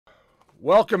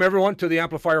Welcome, everyone, to the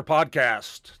Amplifier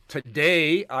Podcast.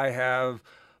 Today, I have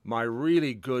my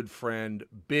really good friend,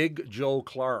 Big Joe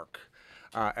Clark,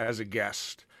 as a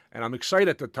guest. And I'm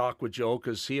excited to talk with Joe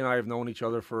because he and I have known each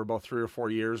other for about 3 or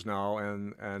 4 years now,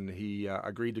 and he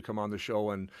agreed to come on the show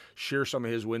and share some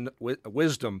of his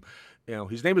wisdom. You know,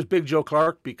 his name is Big Joe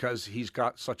Clark because he's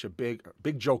got such a Big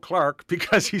Joe Clark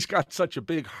because he's got such a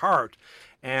big heart.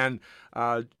 And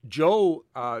Joe's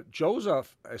a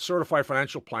certified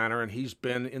financial planner, and he's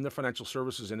been in the financial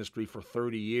services industry for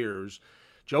 30 years.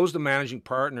 Joe's the managing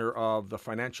partner of the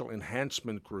Financial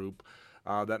Enhancement Group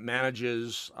that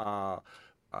manages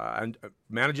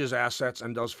assets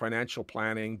and does financial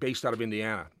planning based out of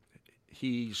Indiana.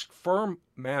 His firm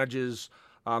manages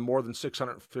more than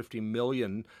 650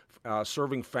 million,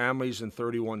 serving families in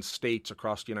 31 states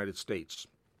across the United States.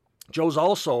 Joe's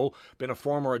also been a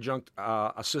former adjunct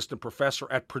assistant professor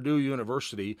at Purdue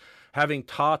University, having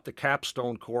taught the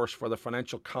capstone course for the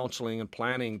financial counseling and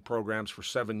planning programs for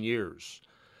 7 years.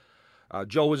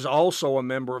 Joe is also a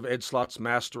member of Ed Slott's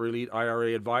Master Elite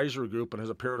IRA Advisory Group and has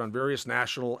appeared on various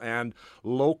national and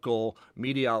local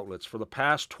media outlets. For the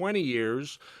past 20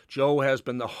 years, Joe has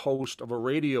been the host of a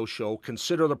radio show,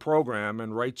 Consider the Program,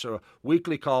 and writes a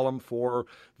weekly column for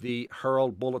the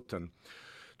Herald Bulletin.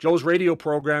 Joe's radio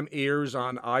program airs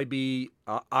on WIBC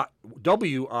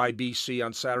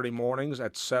on Saturday mornings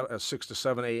at 6 to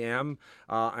 7 a.m.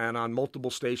 And on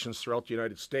multiple stations throughout the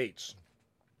United States.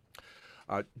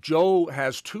 Joe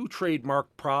has 2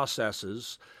 trademark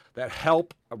processes that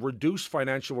help reduce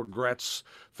financial regrets.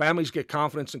 Families get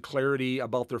confidence and clarity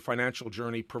about their financial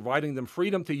journey, providing them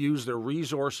freedom to use their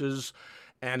resources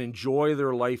and enjoy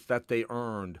their life that they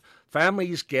earned.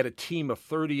 Families get a team of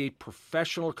 38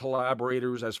 professional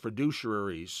collaborators as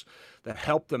fiduciaries that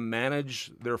help them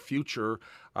manage their future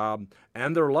and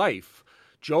their life.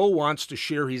 Joe wants to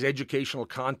share his educational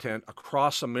content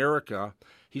across America.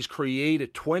 He's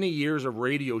created 20 years of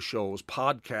radio shows,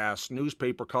 podcasts,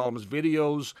 newspaper columns,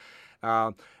 videos,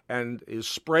 and is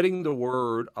spreading the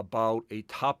word about a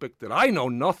topic that I know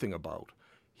nothing about.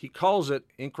 He calls it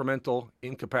incremental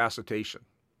incapacitation.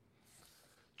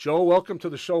 Joe, welcome to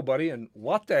the show, buddy. And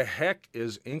what the heck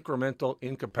is incremental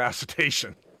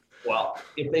incapacitation? Well,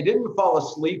 if they didn't fall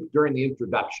asleep during the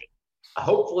introduction,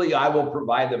 hopefully I will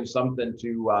provide them something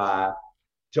to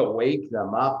wake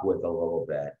them up with a little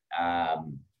bit. I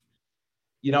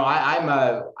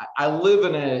live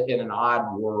in an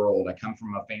odd world. I come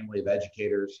from a family of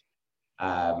educators.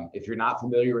 If you're not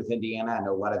familiar with Indiana, I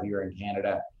know a lot of you are in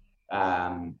Canada.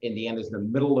 Indiana's in the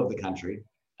middle of the country.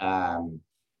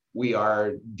 We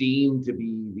are deemed to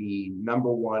be the number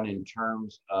one in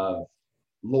terms of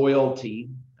loyalty.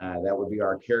 That would be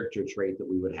our character trait that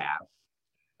we would have.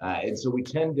 And so we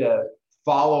tend to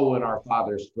follow in our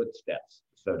father's footsteps,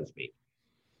 so to speak.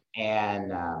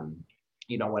 And,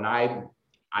 when I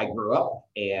grew up,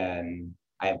 and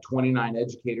I have 29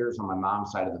 educators on my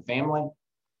mom's side of the family,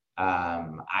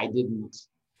 I didn't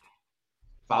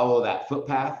follow that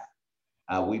footpath.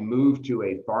 We moved to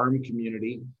a farm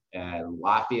community in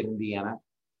Lafayette, Indiana.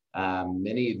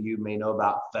 Many of you may know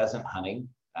about pheasant hunting.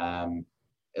 A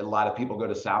lot of people go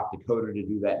to South Dakota to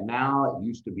do that now. It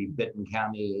used to be Benton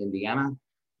County, Indiana,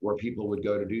 where people would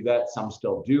go to do that. Some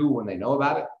still do when they know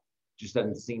about it. Just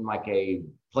doesn't seem like a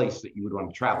place that you would want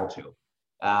to travel to.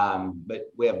 But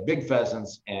we have big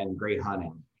pheasants and great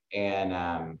hunting. And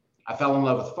I fell in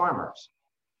love with farmers.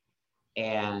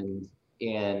 And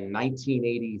in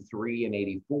 1983 and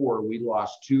 84, we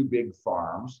lost 2 big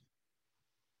farms,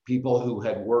 people who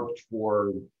had worked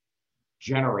for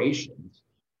generations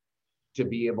to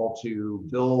be able to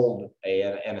build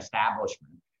an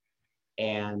establishment.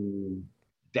 And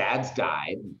dads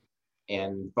died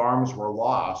and farms were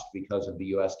lost because of the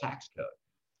US tax code.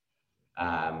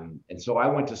 And so I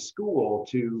went to school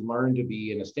to learn to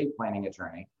be an estate planning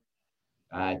attorney,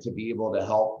 to be able to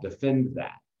help defend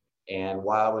that. And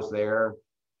while I was there,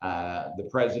 the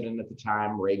president at the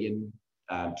time, Reagan,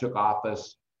 took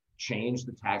office, changed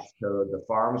the tax code. The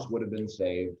farms would have been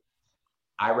saved.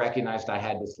 I recognized I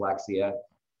had dyslexia.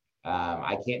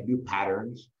 I can't do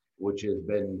patterns, which has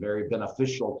been very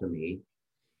beneficial to me.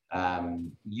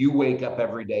 You wake up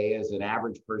every day as an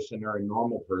average person or a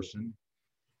normal person,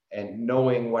 and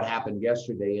knowing what happened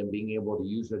yesterday and being able to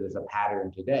use it as a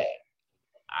pattern today.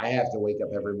 I have to wake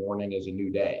up every morning as a new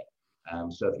day.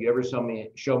 So if you ever show me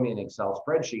an Excel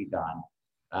spreadsheet, Don,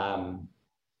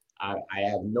 I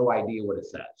have no idea what it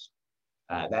says.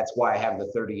 That's why I have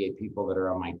the 38 people that are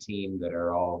on my team that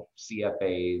are all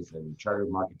CFAs and chartered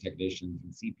market technicians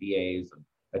and CPAs and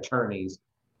attorneys.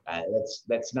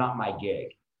 That's not my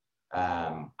gig.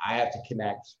 I have to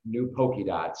connect new Polka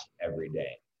dots every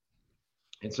day.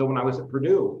 And so when I was at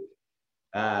Purdue,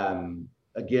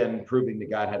 again, proving that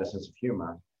God had a sense of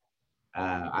humor,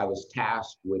 I was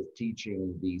tasked with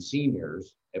teaching the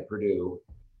seniors at Purdue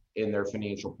in their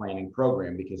financial planning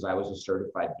program because I was a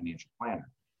certified financial planner.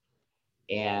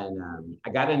 And I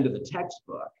got into the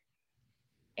textbook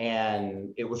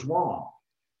and it was wrong.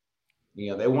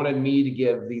 They wanted me to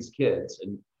give these kids,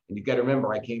 and you've got to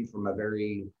remember, I came from a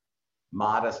very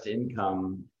modest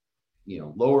income,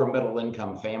 lower middle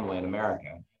income family in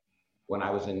America when I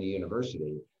was in the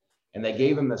university. And they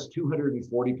gave them this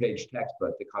 240-page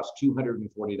textbook that cost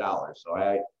 $240. So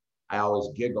I always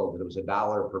giggled that it was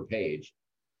 $1 per page.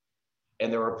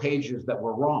 And there were pages that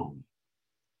were wrong.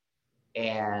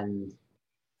 And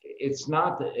it's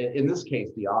not that, in this case,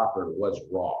 the author was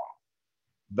wrong.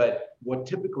 But what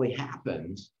typically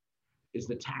happens is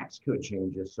the tax code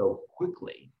changes so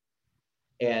quickly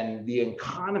and the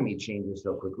economy changes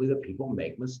so quickly that people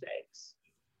make mistakes.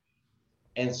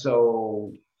 And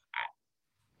so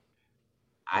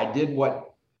I did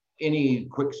what any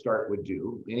quick start would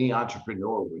do, any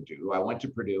entrepreneur would do. I went to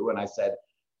Purdue and I said,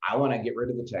 I want to get rid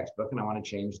of the textbook and I want to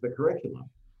change the curriculum.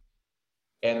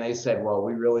 And they said, well,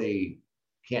 we really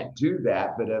can't do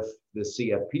that, but if the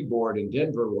CFP board in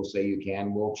Denver will say you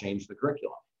can, we'll change the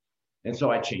curriculum. And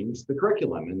so I changed the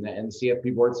curriculum, and the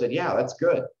CFP board said, yeah, that's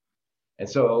good. And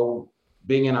so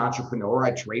being an entrepreneur,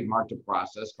 I trademarked a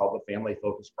process called the family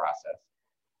focus process,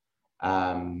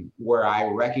 where I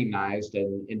recognized,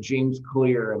 and James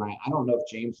Clear, and I don't know if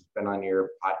James has been on your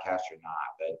podcast or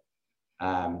not,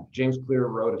 but James Clear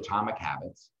wrote Atomic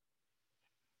Habits.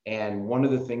 And one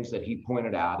of the things that he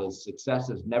pointed out is success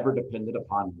is never dependent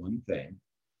upon one thing,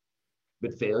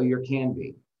 but failure can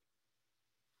be.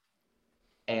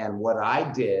 And what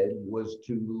I did was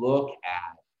to look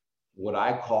at what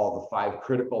I call the 5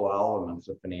 critical elements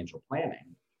of financial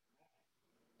planning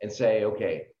and say,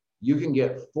 okay, you can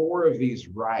get 4 of these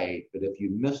right, but if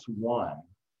you miss one,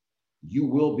 you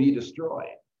will be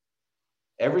destroyed.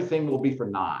 Everything will be for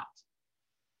naught.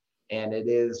 And it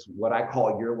is what I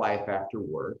call your life after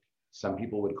work. Some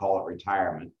people would call it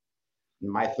retirement. In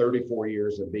my 34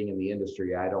 years of being in the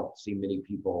industry, I don't see many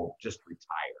people just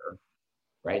retire,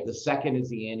 right? The second is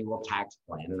the annual tax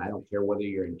plan. And I don't care whether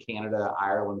you're in Canada,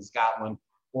 Ireland, Scotland,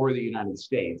 or the United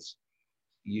States,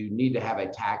 you need to have a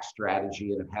tax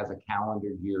strategy and it has a calendar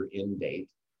year end date.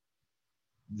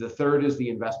 The third is the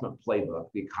investment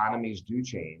playbook. The economies do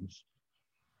change.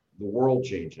 The world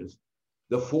changes.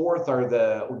 The fourth are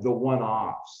the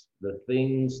one-offs, the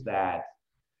things that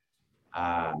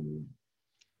I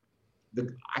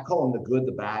call them the good,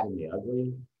 the bad, and the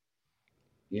ugly.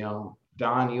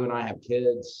 Don, you and I have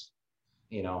kids.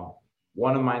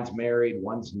 One of mine's married,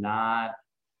 one's not.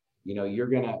 We're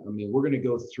gonna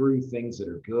go through things that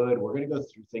are good. We're gonna go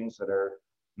through things that are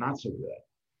not so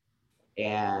good.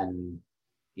 And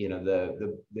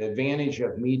the advantage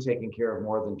of me taking care of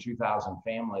more than 2,000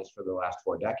 families for the last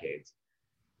 4 decades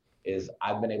is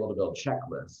I've been able to build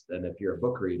checklists. And if you're a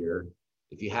book reader,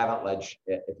 if you haven't read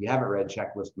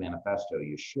Checklist Manifesto,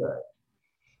 you should.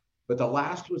 But the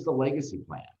last was the legacy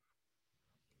plan.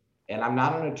 And I'm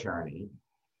not an attorney.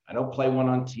 I don't play one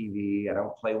on TV. I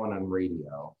don't play one on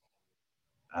radio.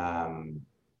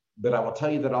 But I will tell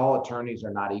you that all attorneys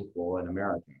are not equal in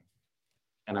America.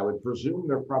 And I would presume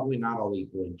they're probably not all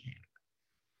equal in Canada.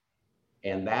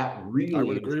 And that really, I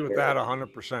would agree with that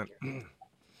 100%.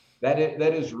 That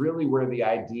is really where the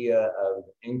idea of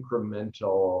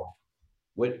incremental,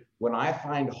 when I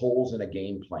find holes in a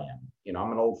game plan,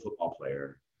 I'm an old football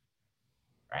player,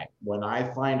 right? When I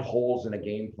find holes in a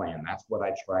game plan, that's what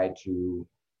I try to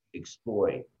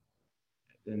exploit.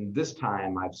 And this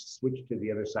time I've switched to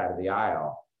the other side of the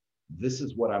aisle. This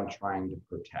is what I'm trying to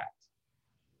protect.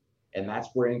 And that's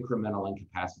where incremental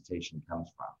incapacitation comes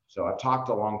from. So I've talked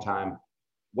a long time.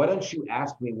 Why don't you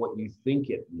ask me what you think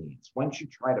it means? Why don't you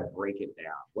try to break it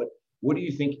down? What do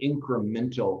you think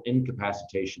incremental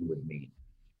incapacitation would mean?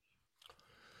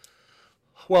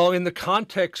 Well, in the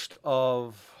context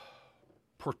of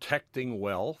protecting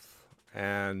wealth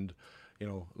and,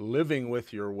 living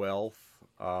with your wealth,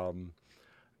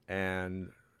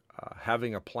 and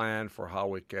having a plan for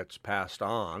how it gets passed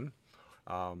on,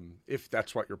 if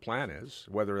that's what your plan is,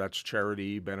 whether that's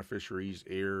charity, beneficiaries,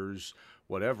 heirs,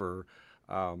 whatever.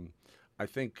 I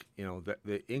think, that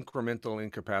the incremental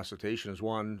incapacitation is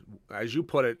one, as you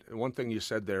put it, one thing you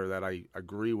said there that I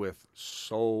agree with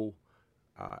so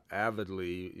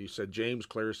avidly. You said, James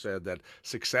Clear said that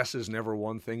success is never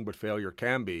one thing, but failure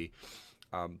can be.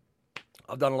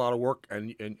 I've done a lot of work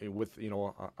and with,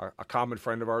 a common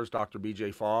friend of ours, Dr.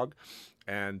 BJ Fogg,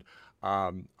 and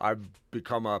I've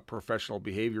become a professional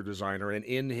behavior designer, and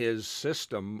in his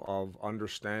system of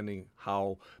understanding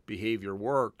how behavior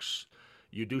works,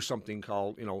 you do something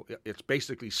called, it's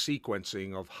basically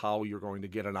sequencing of how you're going to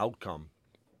get an outcome.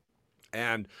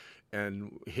 And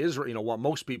his, what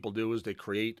most people do is they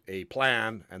create a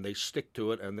plan and they stick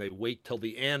to it and they wait till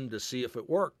the end to see if it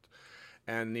worked.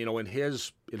 And in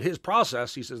his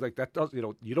process, he says, like, that does, you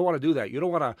don't want to do that. You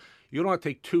don't want to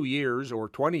take 2 years or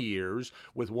 20 years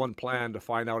with one plan to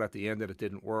find out at the end that it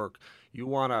didn't work. You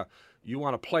want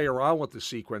to play around with the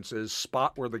sequences,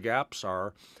 spot where the gaps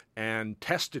are, and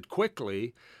test it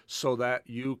quickly so that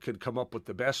you can come up with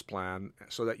the best plan,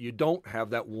 so that you don't have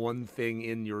that one thing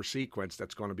in your sequence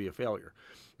that's going to be a failure.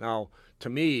 Now, to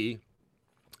me,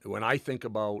 when I think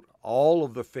about all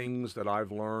of the things that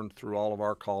I've learned through all of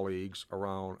our colleagues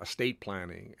around estate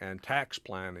planning and tax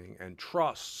planning and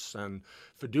trusts and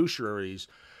fiduciaries,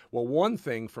 well, one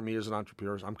thing for me as an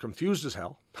entrepreneur is I'm confused as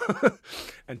hell.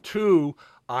 And two,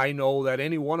 I know that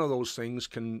any one of those things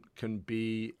can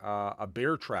be a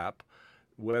bear trap,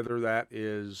 whether that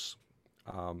is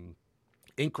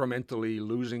incrementally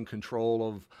losing control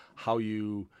of how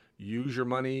you use your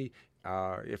money.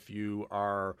 If you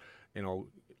are,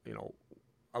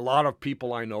 a lot of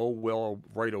people I know will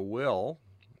write a will,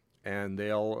 and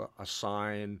they'll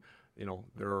assign,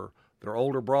 their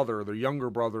older brother, their younger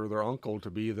brother, their uncle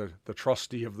to be the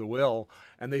trustee of the will,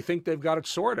 and they think they've got it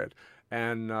sorted.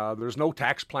 And there's no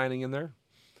tax planning in there.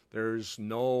 There's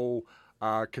no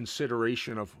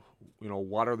consideration of,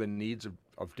 what are the needs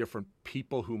of different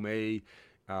people who may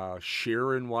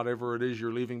share in whatever it is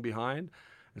you're leaving behind.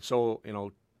 And so,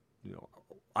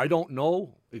 I don't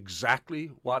know exactly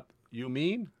what you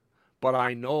mean, but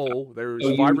I know there's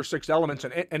So 5 or 6 elements,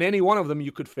 and any one of them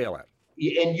you could fail at.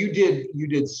 and you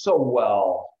did so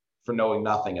well for knowing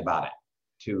nothing about it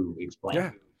to explain.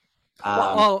 Yeah.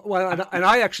 Um, And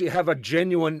I actually have a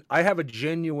genuine,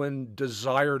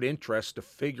 desired interest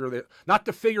to not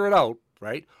to figure it out,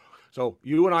 right? So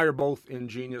you and I are both in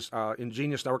Genius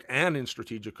Network and in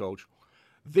Strategic Coach.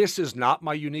 This is not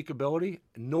my unique ability,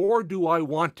 nor do I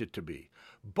want it to be.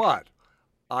 But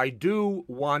I do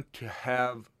want to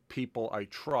have people I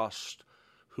trust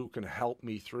who can help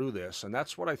me through this. And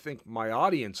that's what I think my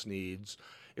audience needs,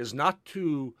 is not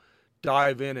to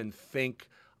dive in and think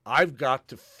I've got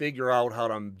to figure out how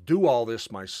to do all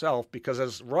this myself, because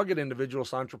as rugged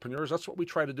individualist entrepreneurs, that's what we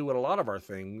try to do at a lot of our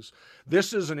things.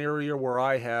 This is an area where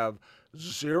I have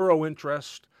zero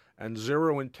interest and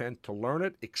zero intent to learn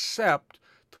it, except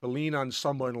to lean on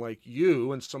someone like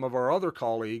you and some of our other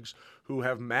colleagues who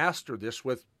have mastered this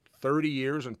with 30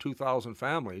 years and 2,000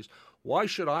 families. Why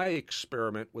should I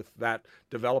experiment with that,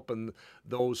 developing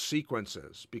those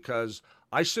sequences? Because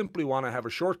I simply want to have a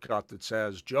shortcut that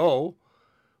says, Joe,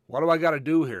 what do I got to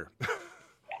do here?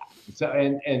 so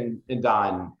and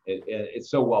Don, it's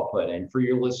so well put. And for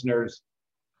your listeners,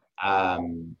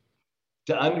 to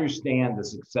understand the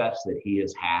success that he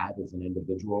has had as an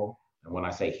individual, and when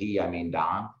I say he, I mean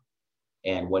Don,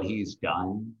 and what he's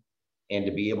done, and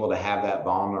to be able to have that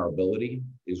vulnerability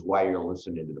is why you're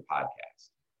listening to the podcast.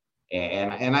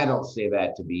 And I don't say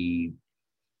that to be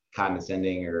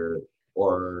condescending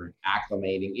or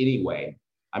acclimating anyway.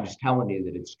 I'm just telling you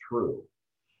that it's true.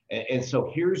 And so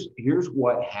here's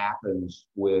what happens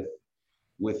with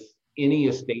any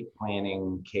estate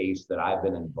planning case that I've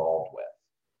been involved with.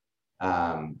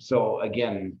 So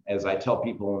again, as I tell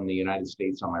people in the United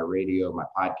States on my radio, my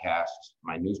podcasts,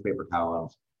 my newspaper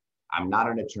columns, I'm not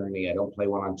an attorney. I don't play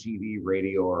one on TV,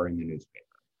 radio, or in the newspaper.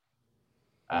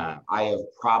 I have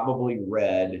probably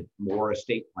read more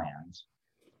estate plans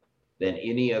than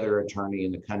any other attorney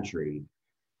in the country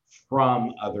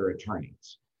from other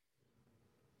attorneys.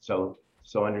 So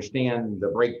understand the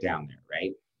breakdown there,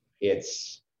 right?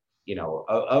 It's,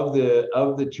 of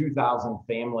the 2,000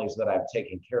 families that I've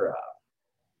taken care of,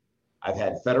 I've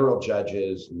had federal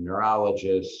judges,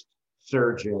 neurologists,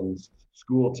 surgeons,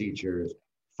 school teachers,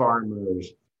 farmers,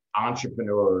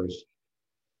 entrepreneurs,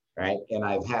 right? And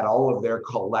I've had all of their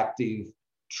collective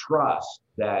trust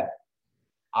that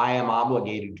I am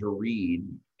obligated to read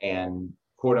and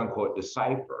quote unquote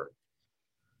decipher.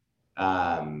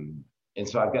 And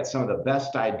so I've got some of the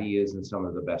best ideas and some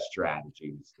of the best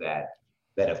strategies that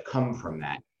have come from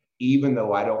that, even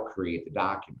though I don't create the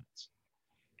documents.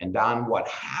 And Don, what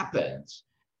happens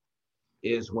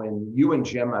is when you and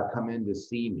Gemma come in to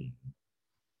see me,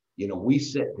 we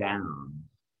sit down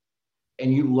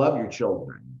and you love your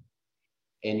children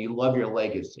and you love your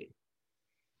legacy.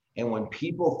 And when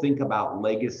people think about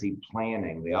legacy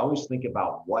planning, they always think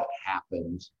about what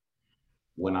happens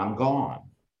when I'm gone,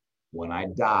 when I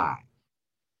die,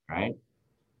 right?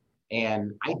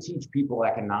 And I teach people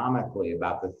economically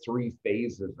about the three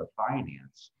phases of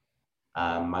finance.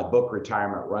 My book,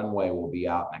 Retirement Runway, will be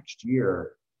out next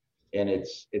year. And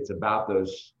it's about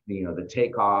those, the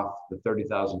takeoff, the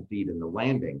 30,000 feet, and the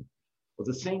landing. Well,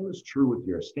 the same is true with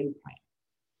your estate plan.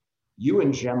 You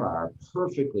and Gemma are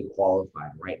perfectly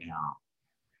qualified right now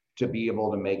to be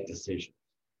able to make decisions.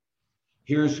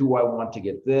 Here's who I want to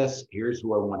get this. Here's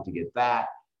who I want to get that.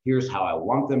 Here's how I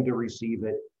want them to receive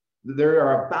it. There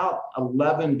are about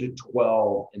 11 to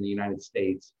 12 in the United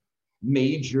States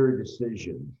major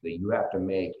decisions that you have to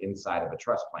make inside of a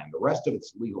trust plan. The rest of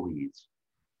it's legalese,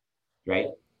 right?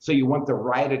 So you want the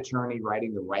right attorney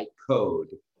writing the right code,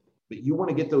 but you want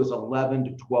to get those 11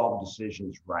 to 12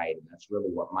 decisions right. And that's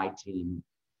really what my team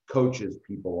coaches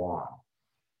people on.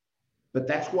 But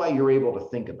that's why you're able to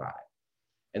think about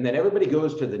it. And then everybody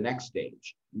goes to the next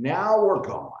stage. Now we're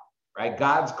gone, right?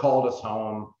 God's called us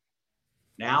home.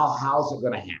 Now, how's it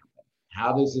going to happen?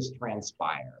 How does this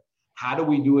transpire? How do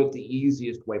we do it the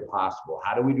easiest way possible?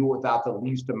 How do we do it without the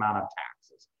least amount of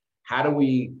taxes? How do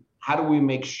we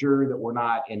make sure that we're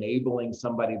not enabling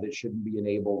somebody that shouldn't be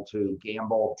enabled to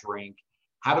gamble, drink?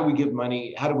 How do we give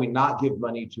money? How do we not give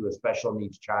money to a special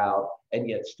needs child and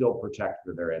yet still protect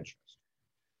their interest?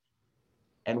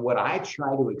 And what I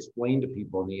try to explain to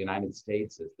people in the United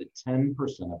States is that 10%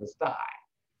 of us die.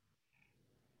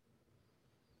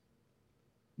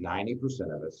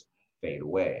 90% of us fade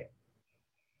away.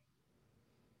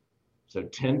 So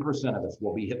 10% of us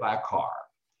will be hit by a car.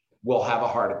 We'll have a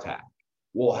heart attack.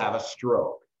 We'll have a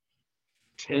stroke.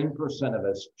 10% of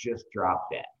us just drop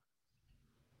dead.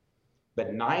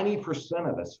 But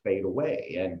 90% of us fade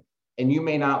away. And you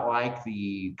may not like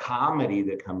the comedy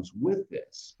that comes with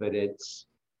this, but it's,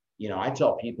 I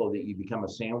tell people that you become a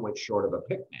sandwich short of a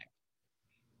picnic.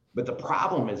 But the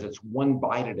problem is it's one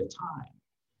bite at a time.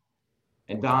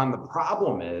 And Don, the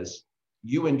problem is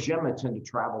you and Gemma tend to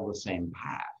travel the same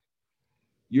path.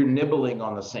 You're nibbling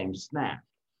on the same snack,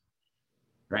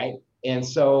 right? And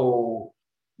so,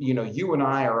 you and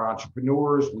I are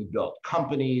entrepreneurs. We built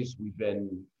companies. We've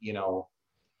been,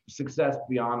 success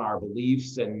beyond our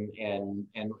beliefs and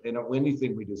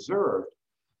anything we deserved.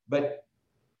 But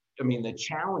I mean, the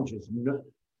challenge is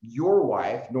your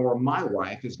wife nor my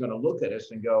wife is going to look at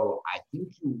us and go, I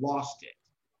think you lost it.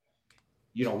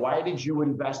 Why did you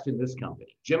invest in this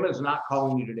company? Gemma is not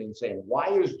calling you today and saying, why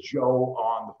is Joe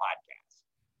on the podcast,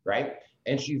 right?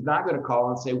 And she's not going to call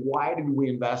and say, why did we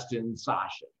invest in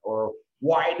Sasha? Or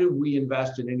why did we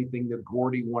invest in anything that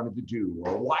Gordy wanted to do?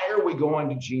 Or why are we going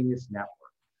to Genius Network,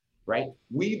 right?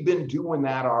 We've been doing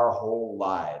that our whole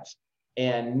lives.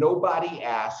 And nobody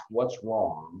asks what's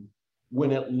wrong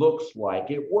when it looks like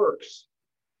it works.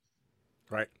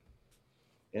 Right.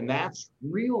 And that's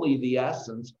really the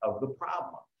essence of the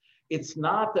problem. It's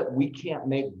not that we can't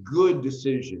make good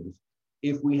decisions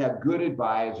if we have good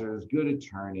advisors, good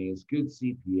attorneys, good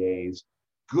CPAs,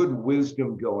 good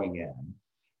wisdom going in.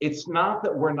 It's not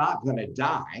that we're not going to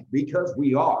die, because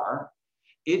we are.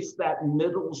 It's that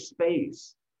middle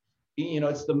space.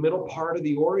 It's the middle part of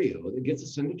the Oreo that gets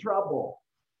us into trouble.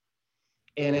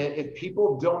 And if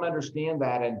people don't understand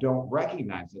that and don't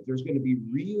recognize it, there's going to be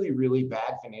really, really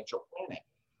bad financial planning.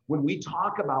 When we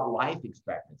talk about life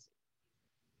expectancy,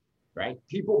 right?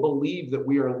 People believe that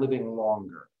we are living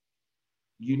longer.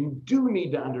 You do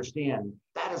need to understand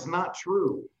that is not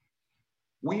true.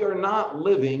 We are not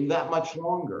living that much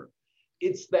longer.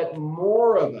 It's that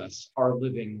more of us are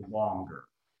living longer.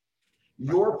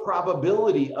 Your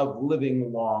probability of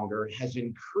living longer has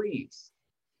increased.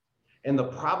 And the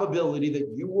probability that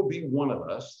you will be one of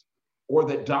us, or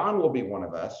that Don will be one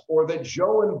of us, or that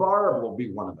Joe and Barb will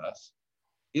be one of us,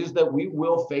 is that we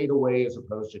will fade away as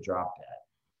opposed to drop dead.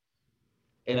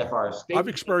 And if our state, I've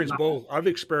experienced both.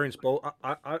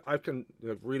 I can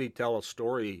really tell a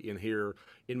story in here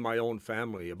in my own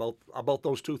family about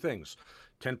those two things.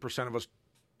 10% of us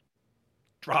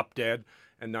drop dead,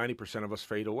 and 90% of us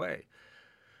fade away.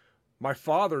 My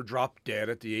father dropped dead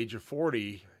at the age of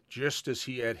 40, just as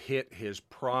he had hit his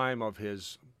prime of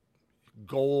his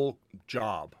goal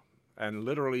job, and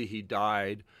literally he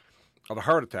died of a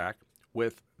heart attack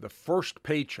with the first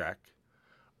paycheck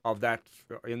of that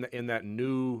in that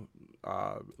new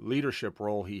leadership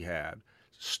role he had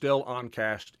still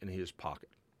uncashed in his pocket.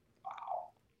 wow,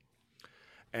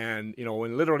 And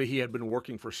when literally he had been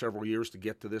working for several years to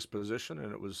get to this position,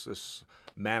 and it was this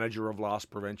manager of loss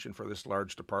prevention for this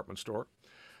large department store,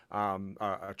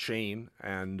 a chain,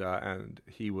 and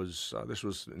he was this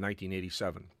was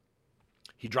 1987.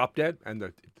 He dropped dead, and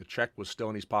the check was still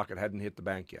in his pocket, hadn't hit the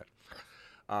bank yet.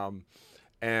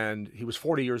 And he was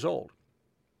 40 years old.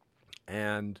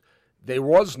 And there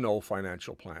was no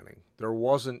financial planning. There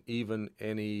wasn't even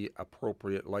any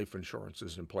appropriate life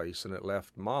insurances in place, and it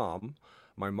left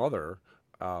my mother,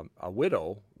 a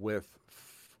widow with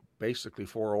basically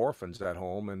four orphans at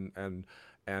home,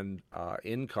 and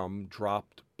income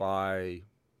dropped by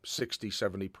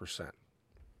 60-70%.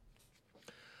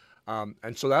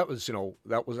 And so that was,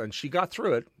 and she got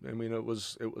through it. I mean, it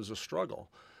was a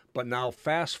struggle. But now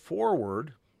fast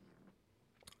forward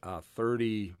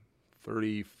 33,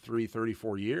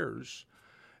 34 years,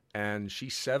 and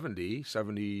she's 70,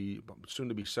 soon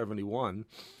to be 71,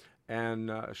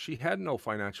 and she had no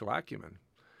financial acumen.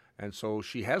 And so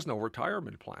she has no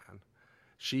retirement plan.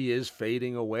 She is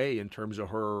fading away in terms of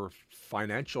her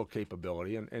financial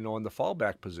capability, and on the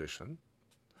fallback position,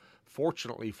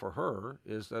 fortunately for her,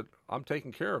 is that I'm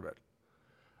taking care of it,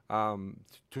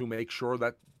 to make sure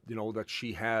that that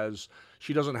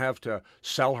she doesn't have to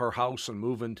sell her house and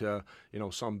move into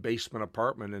some basement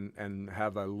apartment and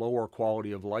have a lower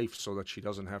quality of life so that she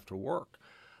doesn't have to work.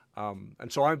 And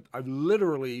so I've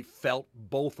literally felt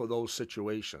both of those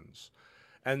situations,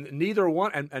 and neither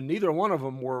one of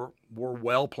them were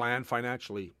well planned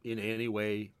financially in any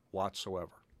way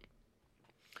whatsoever.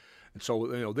 And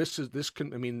so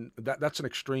that's an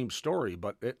extreme story,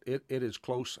 but it is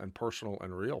close and personal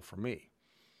and real for me.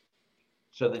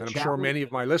 So and I'm sure many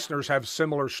of my listeners have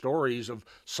similar stories of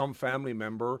some family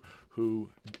member who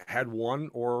had one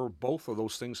or both of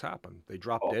those things happen. They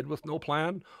drop dead with no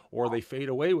plan, or they fade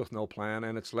away with no plan,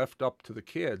 and it's left up to the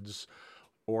kids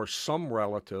or some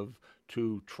relative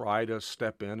to try to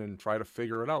step in and try to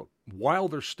figure it out while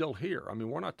they're still here. I mean,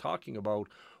 we're not talking about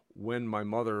when my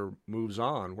mother moves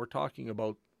on. We're talking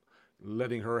about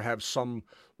letting her have some,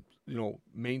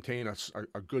 maintain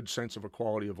a good sense of a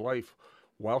quality of life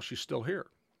while she's still here.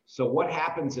 So what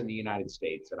happens in the United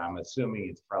States, and I'm assuming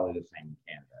it's probably the same in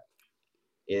Canada,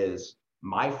 is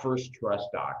my first trust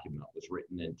document was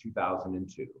written in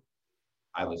 2002.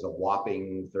 I was a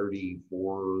whopping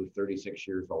 34, 36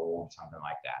 years old, something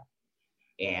like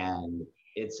that. And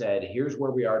it said, here's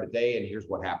where we are today, and here's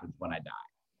what happens when I die.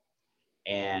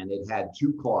 And it had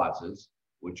two clauses,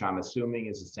 which I'm assuming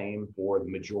is the same for the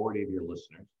majority of your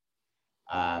listeners.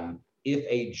 If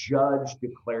a judge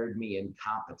declared me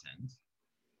incompetent,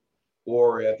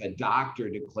 or if a doctor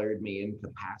declared me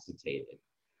incapacitated,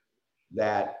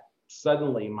 that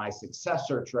suddenly my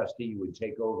successor trustee would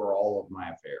take over all of my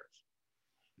affairs.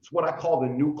 It's what I call the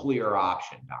nuclear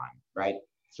option, Don, right?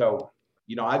 So,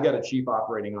 I've got a chief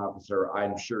operating officer.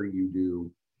 I'm sure you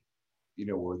do.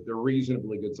 They're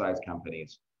reasonably good sized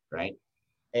companies, right?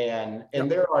 And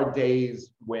there are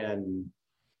days when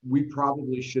we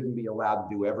probably shouldn't be allowed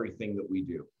to do everything that we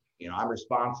do. I'm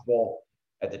responsible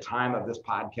at the time of this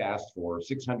podcast for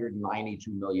 $692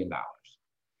 million,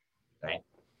 right?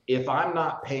 If I'm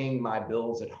not paying my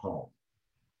bills at home,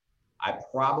 I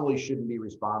probably shouldn't be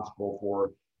responsible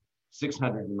for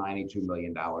 $692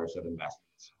 million of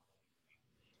investments.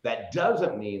 That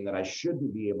doesn't mean that I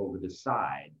shouldn't be able to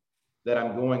decide that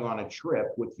I'm going on a trip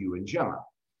with you and Gemma.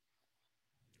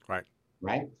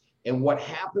 Right? And what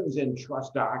happens in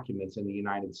trust documents in the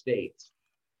United States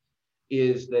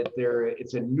is that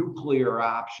it's a nuclear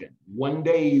option. One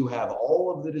day you have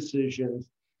all of the decisions,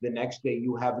 the next day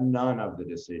you have none of the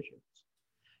decisions.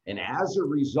 And as a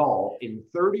result, in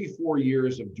 34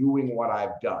 years of doing what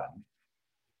I've done,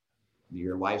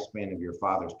 your lifespan of your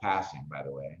father's passing, by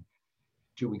the way,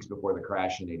 2 weeks before the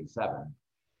crash in '87,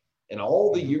 in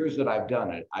all the years that I've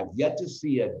done it, I've yet to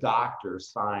see a doctor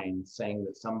sign saying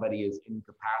that somebody is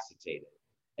incapacitated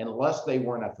unless they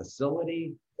were in a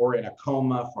facility or in a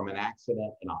coma from an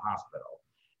accident in a hospital.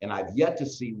 And I've yet to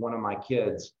see one of my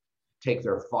kids take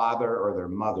their father or their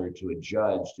mother to a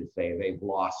judge to say they've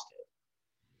lost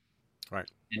it. Right.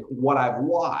 And what I've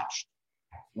watched,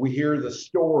 we hear the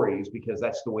stories because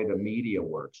that's the way the media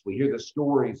works. We hear the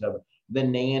stories of the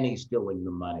nanny stealing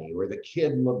the money, or the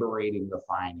kid liberating the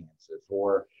finances,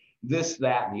 or this,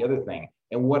 that, and the other thing.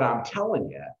 And what I'm telling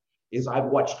you is I've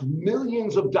watched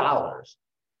millions of dollars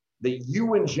that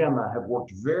you and Gemma have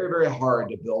worked very, very hard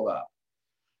to build up,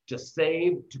 to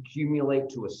save, to accumulate,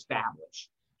 to establish.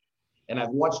 And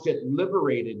I've watched it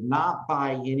liberated not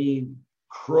by any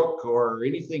crook or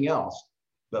anything else,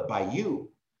 but by you.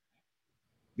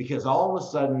 Because all of a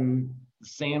sudden, the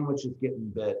sandwich is getting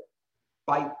bit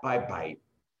bite by bite,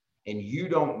 and you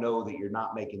don't know that you're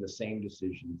not making the same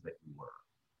decisions that you were.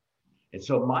 And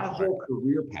so my whole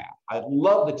career path, I'd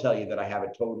love to tell you that I have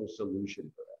a total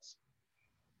solution for this.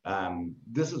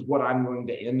 This is what I'm going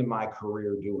to end my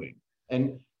career doing.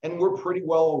 And we're pretty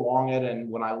well along it. And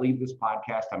when I leave this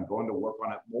podcast, I'm going to work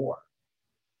on it more.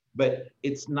 But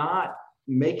it's not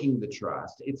making the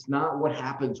trust. It's not what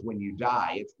happens when you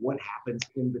die. It's what happens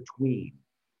in between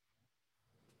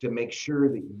to make sure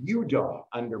that you don't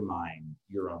undermine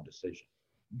your own decision.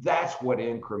 That's what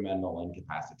incremental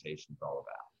incapacitation is all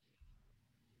about.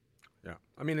 Yeah.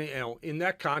 I mean, in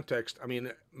that context, I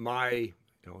mean,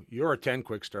 you're a 10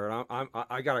 quick start.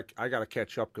 I gotta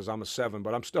catch up because I'm a 7,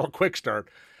 but I'm still a quick start.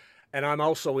 And I'm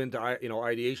also into,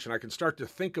 ideation. I can start to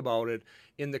think about it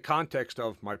in the context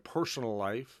of my personal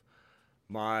life,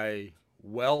 my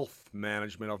wealth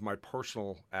management of my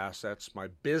personal assets, my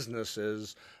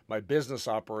businesses, my business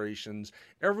operations,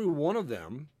 every one of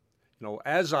them,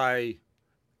 as I,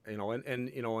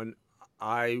 and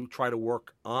I try to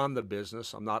work on the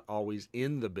business. I'm not always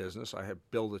in the business. I have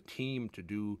built a team to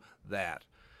do that.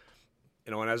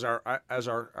 And as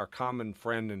our common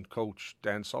friend and coach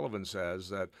Dan Sullivan says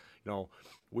that,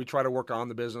 we try to work on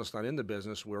the business, not in the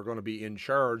business. We're going to be in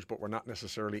charge, but we're not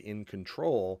necessarily in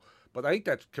control. But I think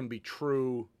that can be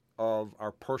true of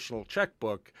our personal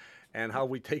checkbook and how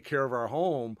we take care of our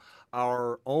home,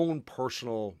 our own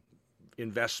personal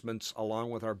investments,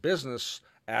 along with our business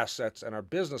assets and our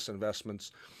business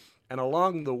investments. And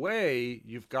along the way,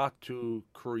 you've got to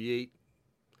create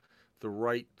the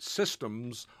right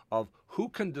systems of who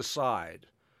can decide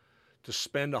to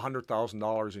spend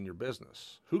 $100,000 in your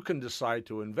business, who can decide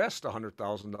to invest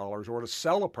 $100,000 or to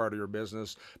sell a part of your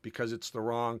business because it's the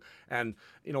wrong. And,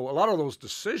 a lot of those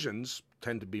decisions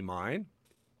tend to be mine.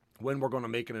 When we're going to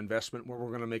make an investment, when we're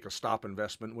going to make a stop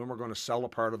investment, when we're going to sell a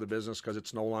part of the business because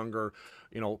it's no longer,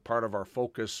 part of our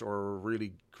focus or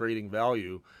really creating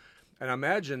value. And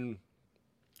imagine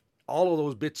all of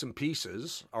those bits and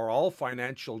pieces are all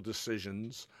financial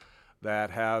decisions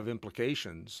that have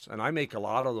implications. And I make a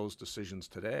lot of those decisions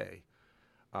today.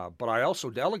 But I also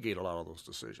delegate a lot of those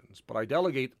decisions. But I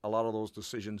delegate a lot of those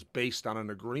decisions based on an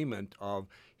agreement of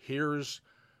here's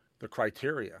the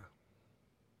criteria.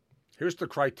 Here's the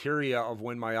criteria of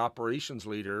when my operations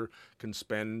leader can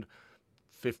spend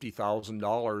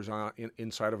 $50,000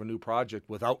 inside of a new project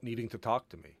without needing to talk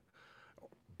to me.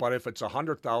 But if it's a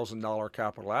 $100,000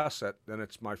 capital asset, then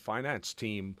it's my finance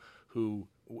team who,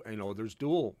 there's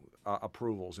dual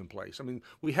approvals in place. I mean,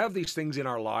 we have these things in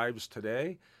our lives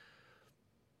today,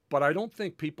 but I don't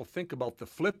think people think about the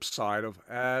flip side of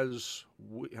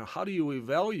how do you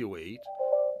evaluate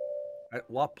at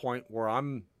what point where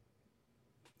I'm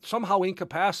somehow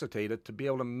incapacitated to be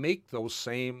able to make those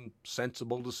same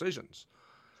sensible decisions.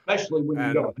 Especially when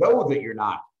you don't know that you're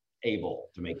not able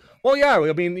to make them. Well, yeah,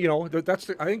 I mean,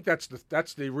 I think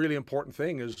that's the really important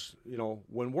thing is,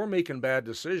 when we're making bad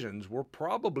decisions, we're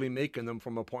probably making them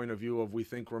from a point of view of we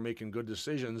think we're making good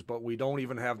decisions, but we don't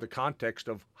even have the context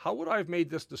of how would I have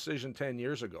made this decision 10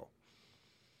 years ago?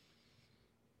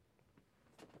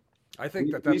 I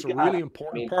think that's a really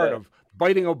important part of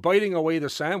biting away the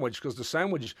sandwich, because the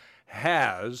sandwich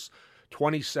has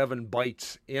 27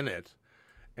 bites in it.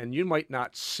 And you might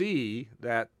not see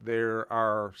that there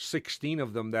are 16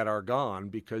 of them that are gone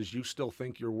because you still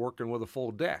think you're working with a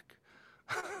full deck.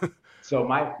 So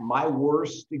my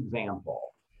worst example,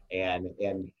 and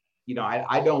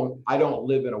I don't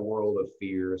live in a world of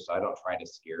fear, so I don't try to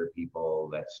scare people.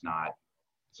 That's not.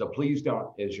 So please don't,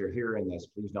 as you're hearing this,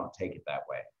 please don't take it that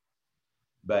way.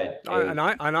 But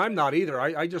I'm not either.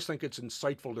 I just think it's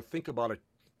insightful to think about it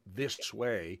this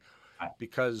way,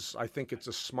 because I think it's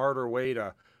a smarter way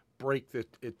to break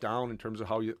it down in terms of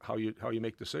how you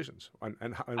make decisions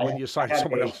and when you decide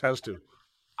someone else has to.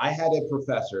 I had a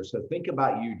professor. So think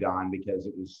about you, Don, because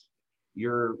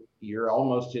you're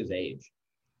almost his age,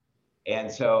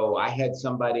 and so I had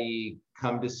somebody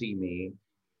come to see me,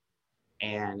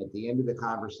 and at the end of the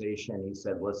conversation, he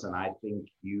said, "Listen, I think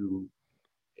you."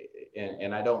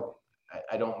 And I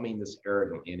don't mean this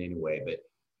arrogant in any way, but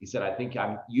he said, I think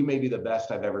you may be the best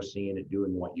I've ever seen at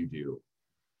doing what you do.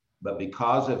 But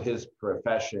because of his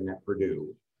profession at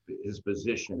Purdue, his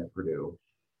position at Purdue,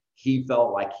 he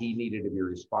felt like he needed to be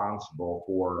responsible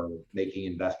for making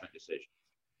investment decisions.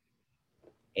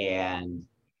 And,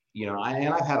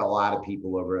 I've had a lot of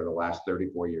people over the last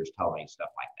 34 years tell me stuff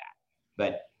like that.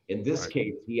 But in this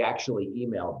case, he actually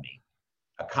emailed me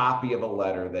a copy of a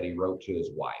letter that he wrote to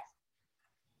his wife,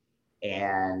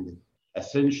 and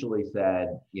essentially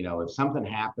said, if something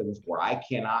happens where I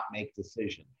cannot make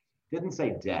decisions, didn't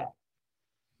say debt.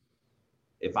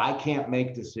 If I can't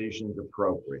make decisions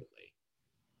appropriately,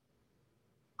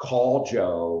 call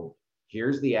Joe.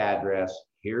 Here's the address.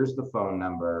 Here's the phone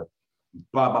number.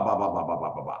 Blah, blah, blah, blah, blah, blah,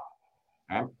 blah, blah, blah.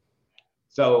 Okay?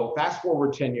 So fast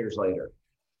forward 10 years later,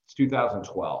 it's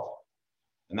 2012.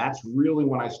 And that's really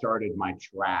when I started my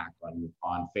track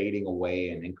on fading away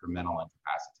and incremental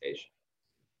incapacitation.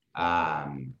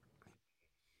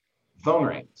 Phone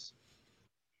rings,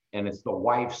 and it's the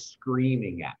wife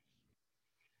screaming at me.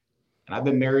 And I've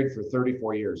been married for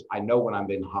 34 years. I know when I'm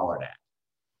being hollered at,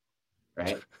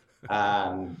 right?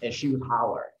 And she was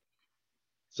hollering.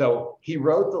 So he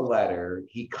wrote the letter,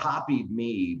 he copied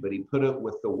me, but he put it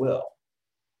with the will.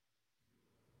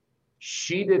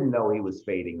 She didn't know he was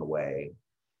fading away.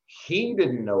 He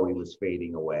didn't know he was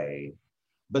fading away.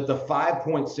 But the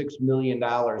 $5.6 million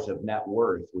of net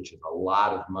worth, which is a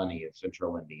lot of money in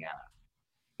central Indiana,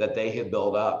 that they had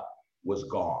built up was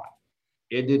gone.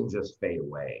 It didn't just fade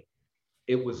away.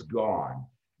 It was gone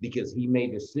because he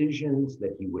made decisions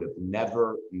that he would have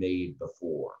never made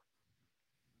before.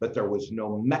 But there was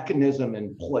no mechanism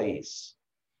in place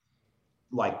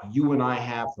like you and I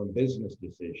have from business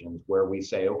decisions where we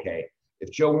say, okay,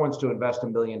 if Joe wants to invest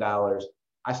 $1 million,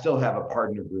 I still have a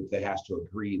partner group that has to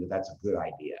agree that that's a good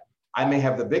idea. I may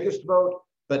have the biggest vote,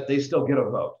 but they still get a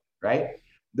vote, right?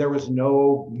 There was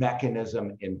no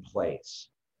mechanism in place.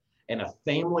 And a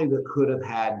family that could have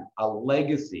had a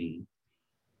legacy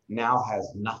now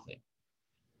has nothing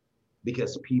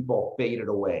because people faded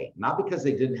away, not because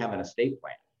they didn't have an estate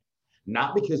plan,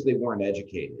 not because they weren't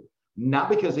educated, not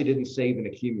because they didn't save and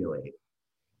accumulate,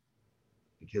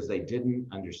 because they didn't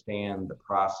understand the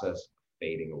process of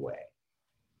fading away.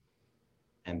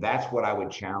 And that's what I would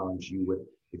challenge you with.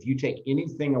 If you take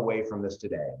anything away from this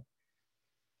today,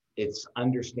 it's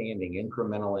understanding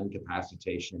incremental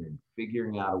incapacitation and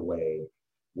figuring out a way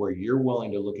where you're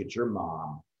willing to look at your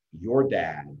mom, your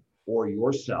dad, or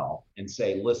yourself and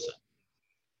say, listen,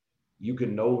 you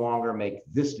can no longer make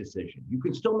this decision. You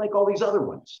can still make all these other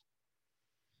ones.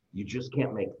 You just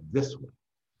can't make this one.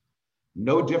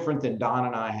 No different than Don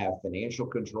and I have financial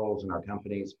controls in our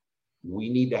companies. We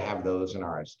need to have those in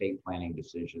our estate planning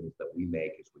decisions that we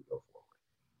make as we go forward.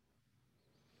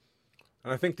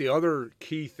 And I think the other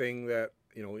key thing that,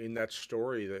 in that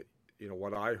story that,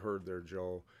 what I heard there,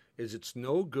 Joe, is it's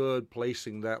no good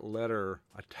placing that letter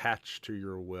attached to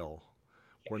your will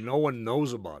where no one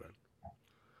knows about it.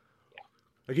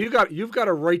 Like you've got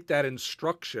to write that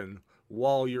instruction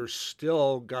while you're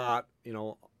still got,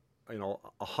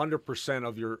 100%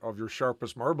 of your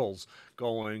sharpest marbles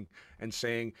going and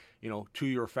saying, to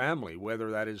your family,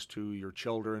 whether that is to your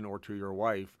children or to your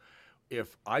wife,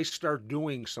 if I start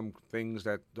doing some things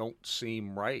that don't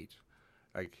seem right,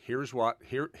 like here's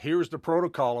the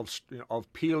protocol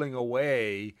of peeling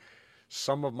away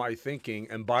some of my thinking.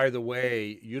 And by the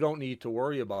way, you don't need to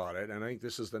worry about it. And I think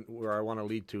this is where I want to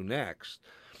lead to next,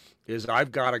 is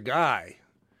I've got a guy,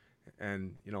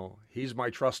 and he's my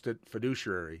trusted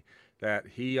fiduciary, that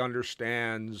he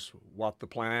understands what the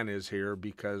plan is here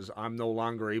because I'm no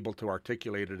longer able to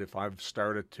articulate it if I've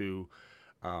started to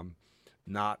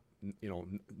not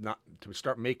to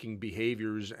start making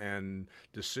behaviors and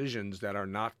decisions that are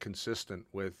not consistent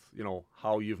with,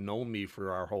 how you've known me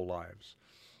for our whole lives.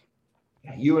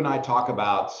 You and I talk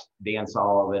about Dan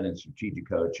Sullivan and Strategic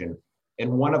Coach, and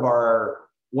one of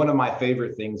my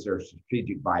favorite things are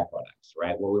strategic byproducts,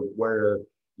 right? Where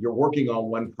you're working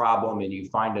on one problem and you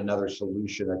find another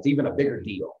solution that's even a bigger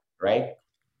deal, right?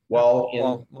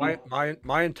 Well,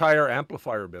 my entire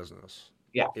amplifier business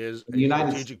is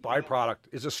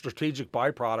a strategic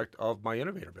byproduct of my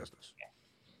innovator business.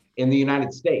 In the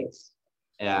United States,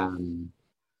 in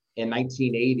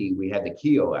 1980, we had the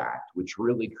Keogh Act, which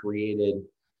really created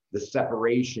the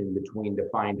separation between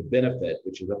defined benefit,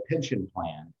 which is a pension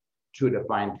plan, to a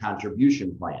defined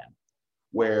contribution plan,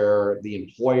 where the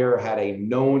employer had a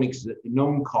known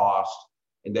cost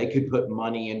and they could put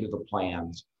money into the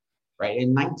plans, right?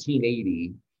 In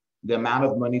 1980, the amount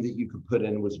of money that you could put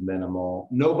in was minimal.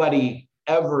 Nobody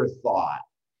ever thought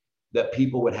that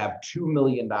people would have $2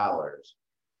 million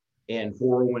in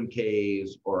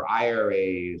 401ks or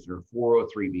IRAs or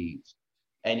 403bs.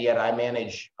 And yet I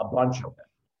manage a bunch of them,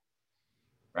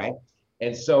 right?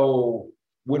 And so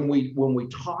when we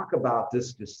talk about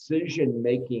this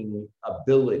decision-making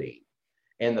ability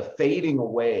and the fading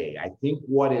away, I think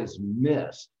what is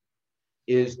missed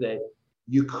is that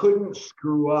you couldn't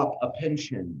screw up a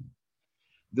pension.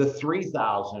 The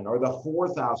 $3,000 or the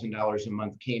 $4,000 a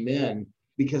month came in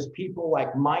because people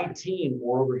like my team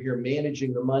were over here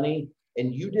managing the money,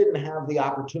 and you didn't have the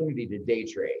opportunity to day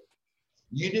trade.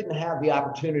 You didn't have the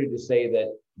opportunity to say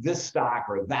that this stock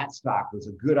or that stock was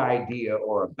a good idea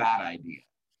or a bad idea.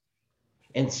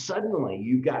 And suddenly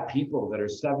you've got people that are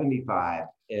 75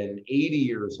 and 80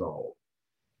 years old,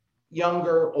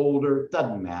 younger, older,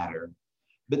 doesn't matter.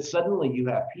 But suddenly you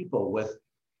have people with,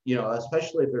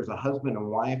 especially if there's a husband and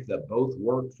wife that both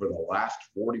worked for the last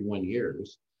 41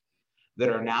 years, that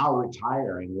are now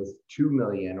retiring with 2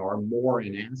 million or more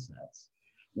in assets.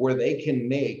 where they can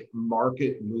make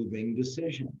market moving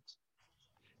decisions.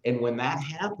 And when that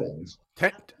happens, you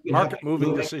have Market people moving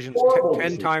who make decisions horrible 10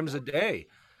 decisions. times a day.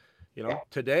 Yeah.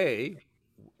 Today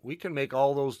we can make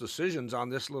all those decisions on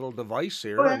this little device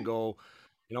here Okay. and go,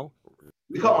 you know,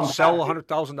 We call them sell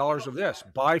 $100,000 of this,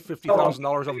 buy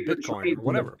 $50,000 of failure Bitcoin or trades in the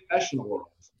whatever. professional world,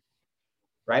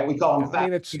 right? We call Yeah, them I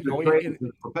mean, it's trades in the in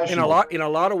a professional lot world. in a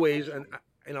lot of ways, and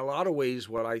in a lot of ways,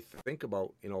 what I think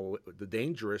about,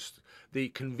 the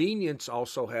convenience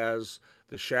also has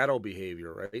the shadow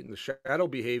behavior, right? And the shadow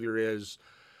behavior is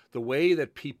the way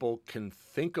that people can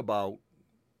think about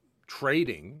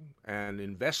trading and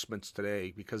investments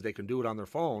today because they can do it on their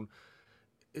phone.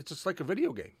 It's just like a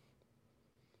video game.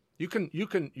 You can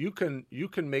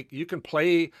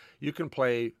play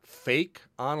fake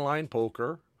online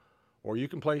poker, or you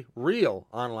can play real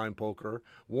online poker.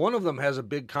 One of them has a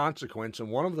big consequence and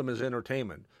one of them is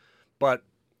entertainment. But,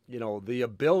 the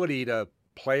ability to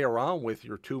play around with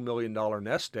your $2 million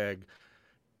nest egg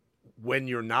when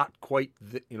you're not quite,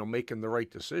 making the right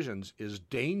decisions is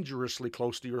dangerously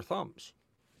close to your thumbs.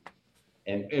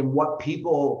 And what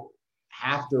people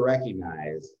have to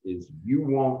recognize is you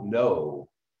won't know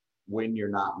when you're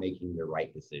not making the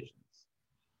right decisions.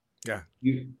 Yeah.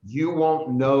 You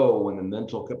won't know when the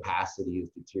mental capacity is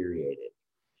deteriorated.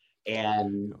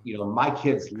 And my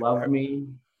kids love me.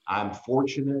 I'm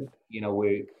fortunate.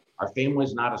 Our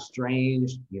family's not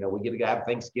estranged. We get to have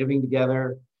Thanksgiving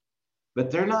together.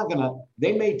 But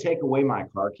they may take away my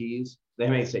car keys. They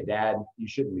may say, Dad, you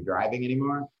shouldn't be driving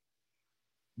anymore.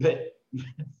 But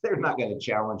they're not going to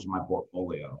challenge my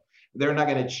portfolio. They're not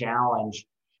going to challenge,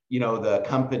 the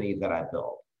company that I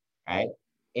built, right?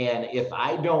 And if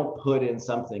I don't put in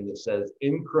something that says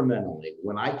incrementally,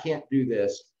 when I can't do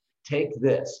this, take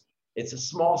this. It's a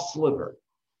small sliver.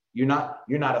 You're not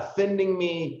offending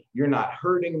me. You're not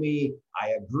hurting me.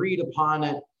 I agreed upon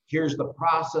it. Here's the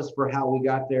process for how we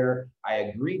got there. I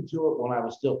agreed to it when I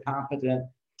was still competent.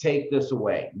 Take this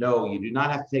away. No, you do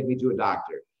not have to take me to a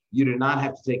doctor. You do not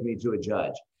have to take me to a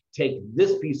judge. Take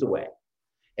this piece away.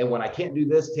 And when I can't do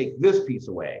this, take this piece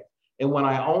away. And when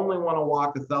I only want to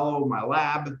walk Othello in my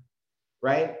lab,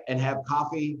 right, and have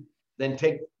coffee, then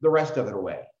take the rest of it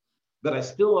away. But I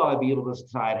still ought to be able to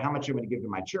decide how much I'm going to give to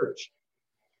my church.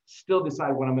 Still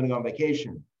decide when I'm going to go on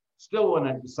vacation. Still want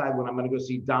to decide when I'm going to go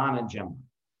see Don and Jim.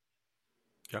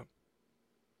 Yeah.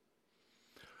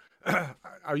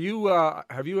 Have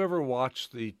you ever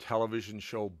watched the television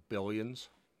show Billions,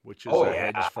 which is a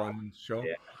hedge fund show?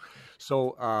 Yeah.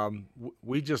 So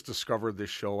we just discovered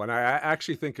this show, and I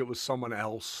actually think it was someone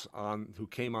else who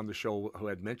came on the show who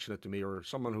had mentioned it to me, or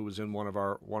someone who was in one of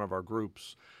our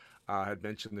groups had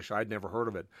mentioned the show. I'd never heard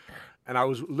of it, and I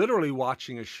was literally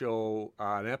watching a show,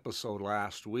 an episode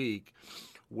last week,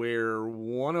 where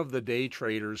one of the day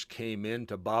traders came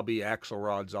into Bobby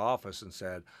Axelrod's office and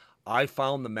said, "I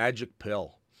found the magic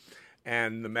pill,"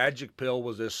 and the magic pill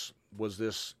was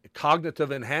this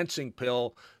cognitive enhancing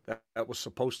pill that was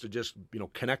supposed to just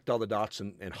connect all the dots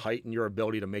and heighten your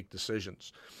ability to make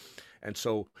decisions. And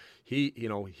so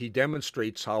he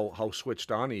demonstrates how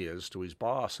switched on he is to his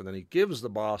boss, and then he gives the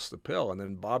boss the pill, and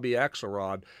then Bobby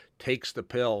Axelrod takes the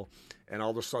pill, and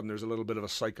all of a sudden there's a little bit of a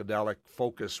psychedelic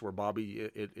focus where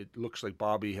it looks like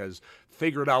Bobby has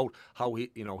figured out how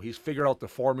he's figured out the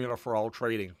formula for all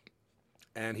trading.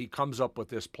 And he comes up with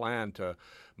this plan to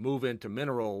move into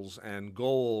minerals and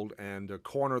gold and to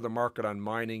corner the market on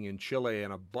mining in Chile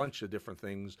and a bunch of different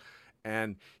things.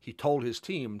 And he told his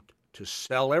team to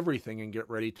sell everything and get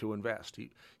ready to invest.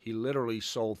 He literally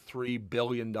sold $3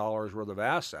 billion worth of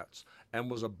assets and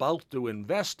was about to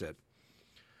invest it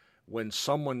when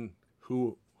someone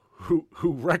who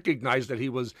recognized that he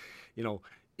was,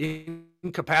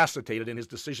 incapacitated in his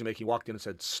decision making walked in and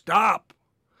said, "Stop!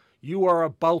 You are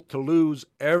about to lose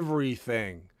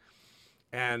everything."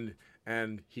 And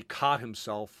he caught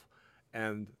himself,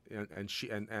 and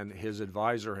his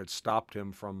advisor had stopped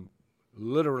him from,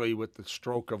 literally with the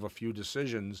stroke of a few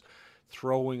decisions,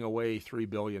 throwing away $3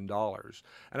 billion. And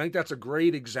I think that's a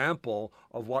great example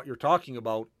of what you're talking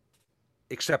about,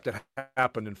 except it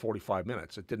happened in 45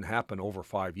 minutes. It didn't happen over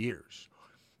 5 years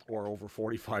or over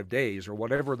 45 days or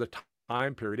whatever the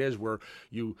time period is where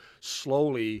you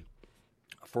slowly,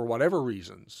 for whatever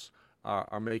reasons,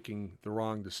 are making the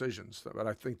wrong decisions. But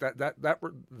I think that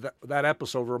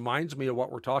episode reminds me of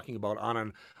what we're talking about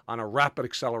on a rapid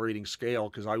accelerating scale,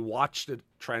 because I watched it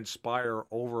transpire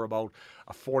over about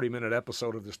a 40-minute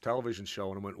episode of this television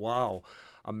show and went, wow,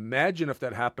 imagine if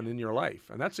that happened in your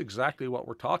life. And that's exactly what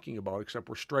we're talking about, except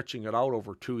we're stretching it out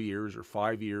over 2 years or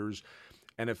 5 years.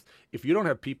 And if you don't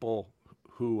have people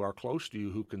who are close to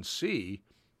you who can see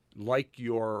like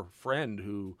your friend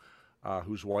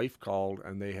whose wife called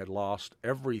and they had lost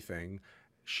everything.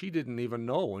 She didn't even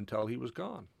know until he was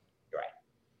gone.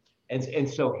 Right. And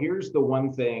so here's the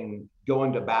one thing,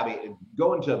 going to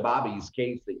Bobby's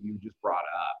case that you just brought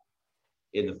up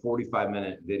in the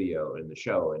 45-minute video in the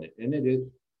show,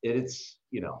 it's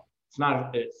it's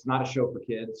not a show for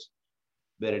kids,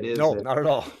 but No, not at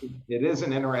all. it is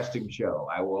an interesting show.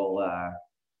 I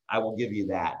will give you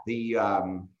that.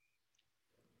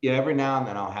 Every now and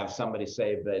then I'll have somebody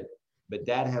say, but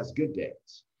Dad has good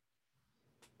days.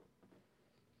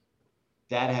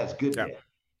 Dad has good days.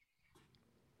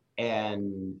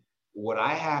 And what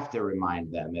I have to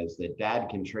remind them is that Dad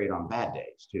can trade on bad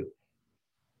days too.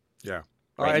 Yeah.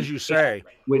 Right? As you say,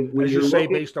 when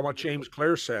based on what James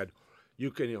Clare said,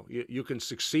 you can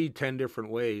succeed 10 different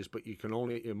ways, but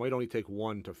it might only take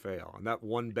one to fail, and that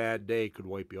one bad day could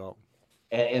wipe you out.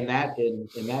 And that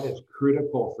is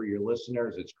critical for your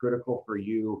listeners. It's critical for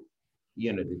you,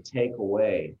 to take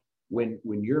away when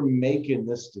you're making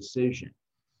this decision,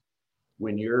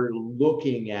 when you're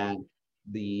looking at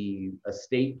the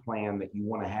estate plan that you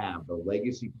want to have, the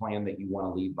legacy plan that you want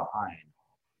to leave behind.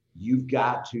 You've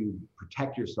got to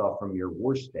protect yourself from your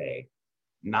worst day,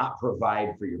 not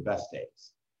provide for your best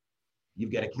days.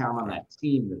 You've got to count on that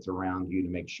team that's around you to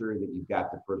make sure that you've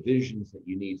got the provisions that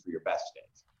you need for your best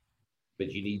days.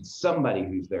 But you need somebody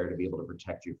who's there to be able to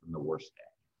protect you from the worst day.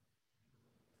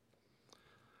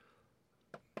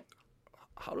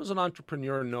 How does an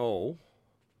entrepreneur know,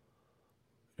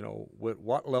 with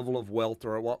what level of wealth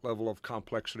or what level of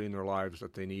complexity in their lives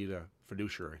that they need a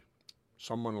fiduciary,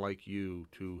 someone like you,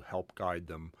 to help guide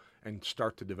them and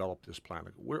start to develop this plan?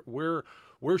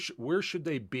 Where should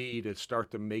they be to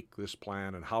start to make this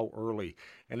plan, and how early?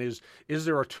 And is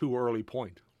there a too early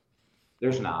point?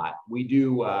 There's not. We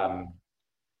do.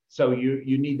 So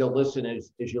you need to listen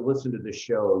as you listen to this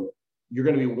show. You're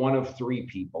going to be one of three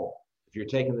people if you're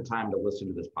taking the time to listen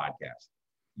to this podcast.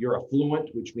 You're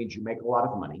affluent, which means you make a lot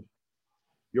of money.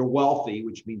 You're wealthy,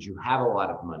 which means you have a lot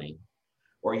of money.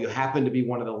 Or you happen to be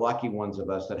one of the lucky ones of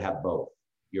us that have both.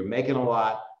 You're making a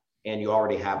lot and you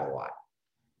already have a lot.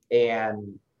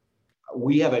 And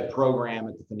we have a program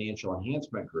at the Financial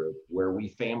Enhancement Group where we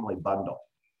family bundle.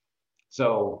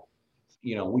 So,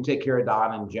 we take care of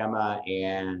Don and Gemma,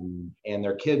 and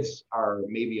their kids are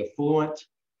maybe affluent,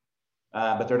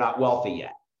 but they're not wealthy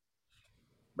yet,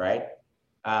 right?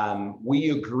 We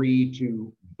agree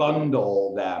to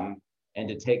bundle them and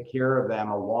to take care of them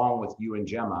along with you and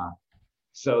Gemma,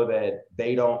 so that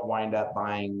they don't wind up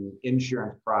buying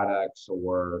insurance products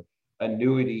or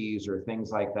annuities or things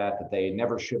like that they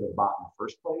never should have bought in the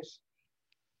first place.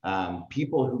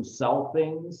 People who sell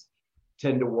things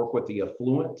tend to work with the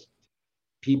affluent.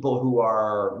 People who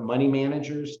are money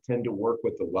managers tend to work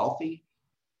with the wealthy,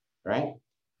 right?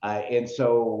 And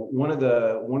so one of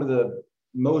the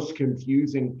most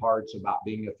confusing parts about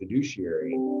being a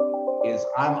fiduciary is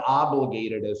I'm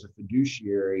obligated as a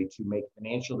fiduciary to make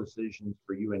financial decisions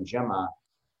for you and Gemma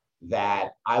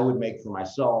that I would make for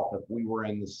myself if we were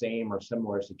in the same or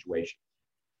similar situation.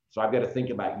 So I've got to think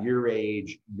about your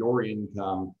age, your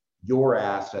income, your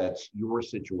assets, your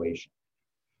situation.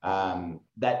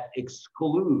 That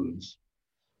excludes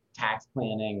tax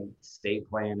planning, estate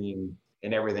planning,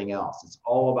 and everything else. It's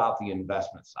all about the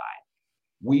investment side.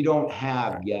 We don't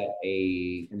have yet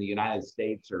in the United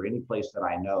States or any place that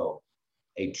I know,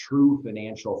 a true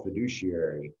financial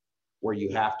fiduciary where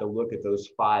you have to look at those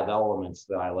 5 elements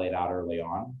that I laid out early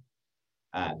on.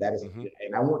 That is,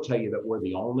 and I won't tell you that we're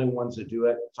the only ones that do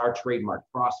it. It's our trademark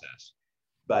process,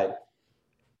 but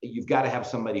you've got to have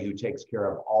somebody who takes care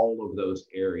of all of those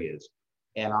areas.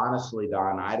 And honestly,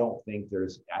 Don, I don't think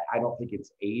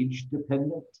it's age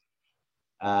dependent.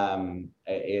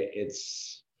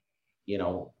 It's,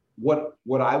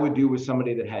 what I would do with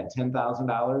somebody that had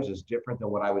 $10,000 is different than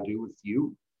what I would do with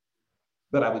you,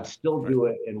 but I would still do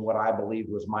it in what I believed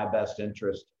was my best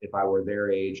interest if I were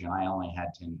their age and I only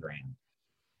had 10 grand.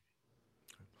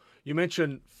 You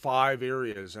mentioned 5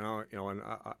 areas, and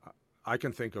I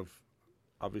can think of,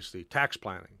 obviously, tax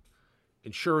planning,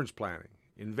 insurance planning,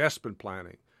 investment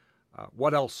planning.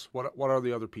 What else? What are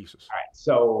the other pieces? All right.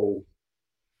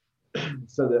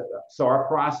 So our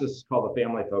process is called the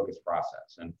family focus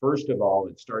process. And first of all,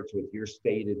 it starts with your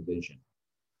stated vision.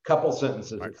 Couple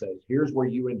sentences that says, here's where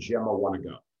you and Gemma want to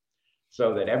go.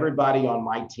 So that everybody on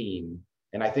my team,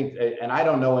 and I think, and I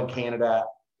don't know in Canada,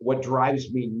 what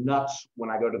drives me nuts when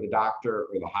I go to the doctor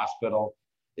or the hospital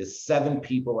is 7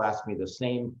 people ask me the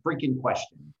same freaking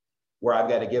question, where I've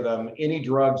got to give them any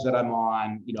drugs that I'm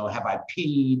on, have I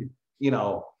peed,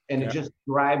 and it just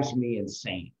drives me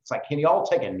insane. It's like, can you all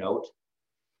take a note,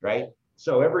 right?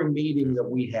 So every meeting that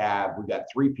we have, we got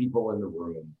 3 people in the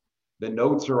room. The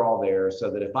notes are all there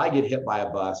so that if I get hit by a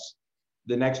bus,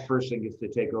 the next person gets to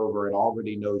take over and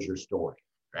already knows your story,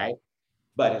 right?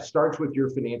 But it starts with your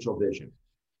financial vision.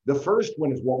 The first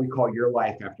one is what we call your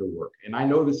life after work. And I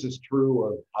know this is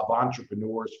true of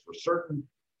entrepreneurs for certain,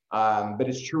 but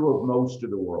it's true of most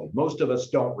of the world. Most of us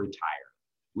don't retire.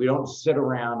 We don't sit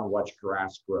around and watch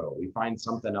grass grow. We find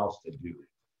something else to do,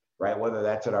 right? Whether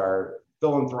that's at our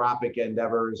philanthropic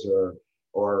endeavors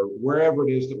or wherever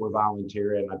it is that we're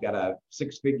volunteering. I've got a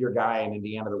 6-figure guy in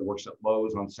Indiana that works at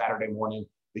Lowe's on Saturday morning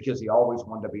because he always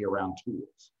wanted to be around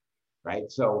tools, right?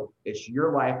 So it's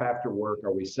your life after work.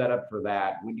 Are we set up for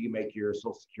that? When do you make your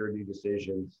Social Security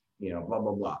decisions? You know, blah,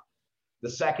 blah, blah. The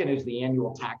second is the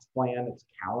annual tax plan. It's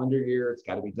a calendar year. It's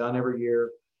got to be done every year.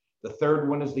 The third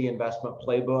one is the investment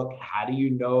playbook. How do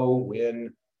you know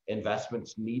when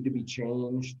investments need to be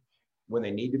changed, when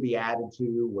they need to be added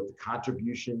to, what the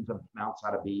contributions amounts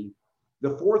ought to be?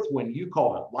 The fourth one, you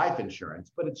call it life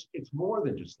insurance, but it's more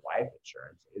than just life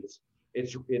insurance.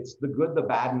 It's the good, the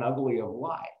bad, and ugly of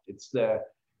life. It's the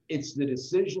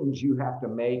decisions you have to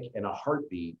make in a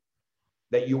heartbeat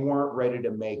that you weren't ready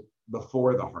to make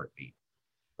before the heartbeat,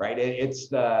 right? It's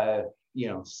the, you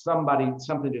know,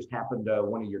 something just happened to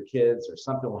one of your kids, or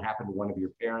something will happen to one of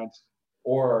your parents,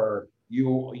 or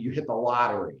you hit the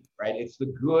lottery, right? It's the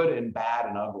good and bad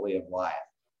and ugly of life.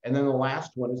 And then the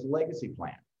last one is the legacy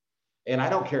plan. And I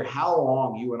don't care how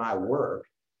long you and I work,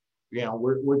 you know,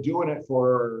 we're doing it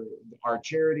for our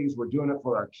charities, we're doing it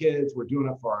for our kids, we're doing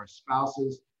it for our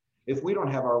spouses. If we don't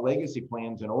have our legacy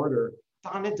plans in order,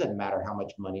 Don, it doesn't matter how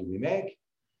much money we make,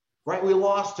 right? We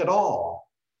lost it all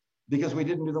because we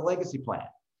didn't do the legacy plan.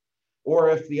 Or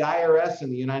if the IRS in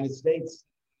the United States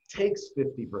takes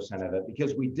 50% of it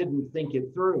because we didn't think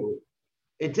it through,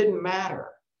 it didn't matter,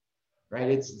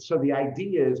 right? So the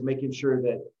idea is making sure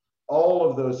that all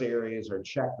of those areas are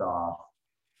checked off,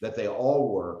 that they all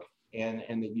work, and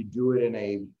that you do it in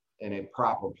a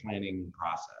proper planning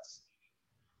process.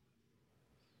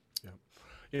 Yeah.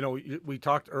 You know, we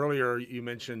talked earlier, you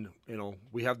mentioned, you know,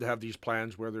 we have to have these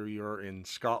plans whether you're in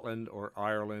Scotland or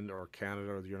Ireland or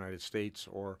Canada or the United States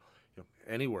or, you know,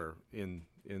 anywhere in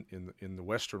the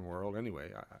Western world anyway,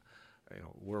 you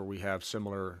know, where we have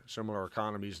similar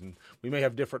economies, and we may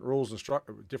have different rules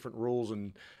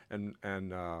and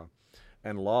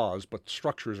laws, but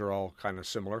structures are all kind of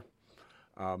similar.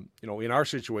 You know, in our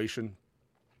situation,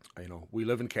 you know, we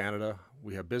live in Canada,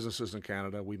 we have businesses in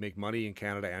Canada, we make money in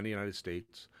Canada and the United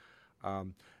States,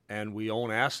 and we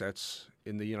own assets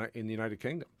in the United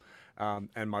Kingdom.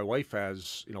 And my wife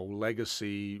has, you know,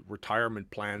 legacy retirement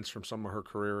plans from some of her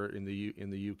career in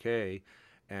the UK,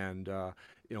 and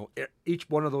you know, each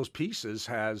one of those pieces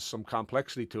has some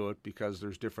complexity to it because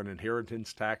there's different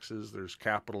inheritance taxes, there's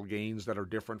capital gains that are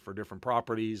different for different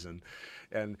properties,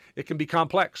 and it can be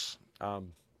complex.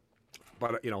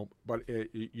 But you know,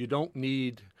 you don't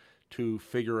need to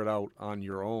figure it out on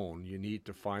your own. You need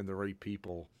to find the right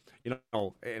people. You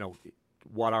know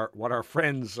what our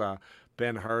friends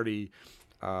Ben Hardy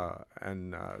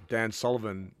and Dan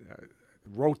Sullivan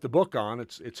wrote the book on.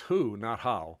 It's who, not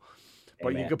how.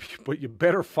 Amen. But you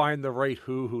better find the right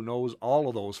who knows all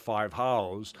of those 5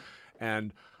 hows,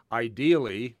 and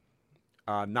ideally,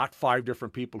 not 5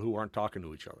 different people who aren't talking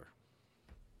to each other.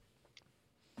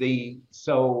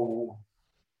 So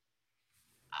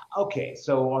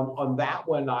on that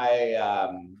one,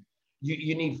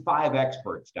 you need 5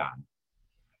 experts, Don.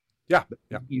 Yeah.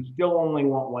 You still only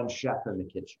want one chef in the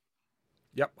kitchen.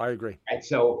 Yep, I agree. Right.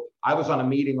 So I was on a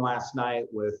meeting last night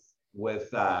with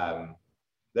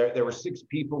there were 6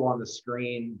 people on the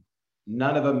screen.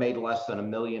 None of them made less than $1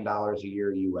 million a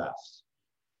year US.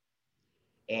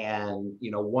 And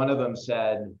you know, one of them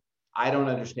said, I don't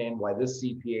understand why this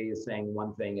CPA is saying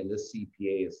one thing and this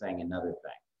CPA is saying another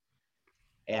thing.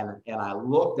 And I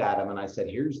looked at him and I said,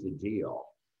 here's the deal.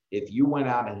 If you went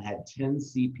out and had 10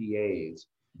 CPAs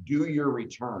do your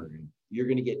return, you're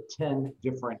going to get 10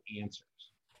 different answers.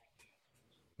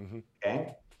 Mm-hmm.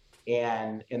 Okay.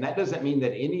 And that doesn't mean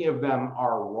that any of them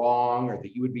are wrong or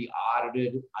that you would be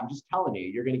audited. I'm just telling you,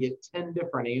 you're going to get 10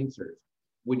 different answers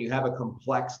when you have a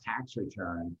complex tax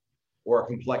return or a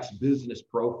complex business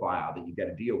profile that you've got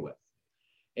to deal with.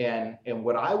 And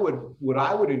what I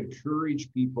would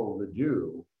encourage people to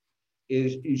do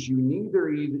is you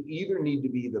either need to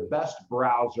be the best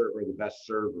browser or the best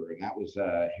server. And that was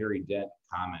a Harry Dent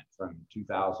comment from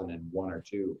 2001 or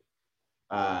 2.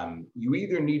 You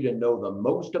either need to know the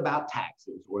most about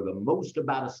taxes or the most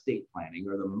about estate planning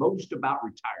or the most about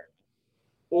retirement,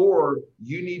 or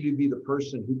you need to be the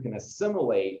person who can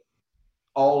assimilate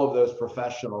all of those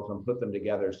professionals and put them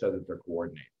together so that they're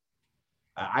coordinated.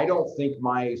 I don't think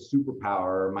my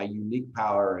superpower, my unique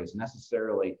power is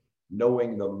necessarily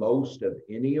knowing the most of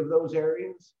any of those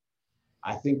areas.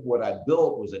 I think what I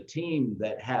built was a team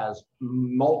that has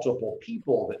multiple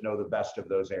people that know the best of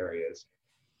those areas,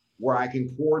 where I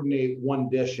can coordinate one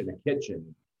dish in a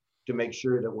kitchen to make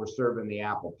sure that we're serving the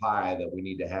apple pie that we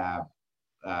need to have,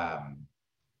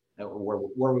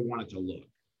 where we want it to look.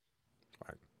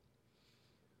 Right.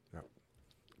 Yeah.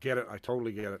 Get it. I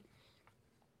totally get it.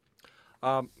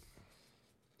 Um,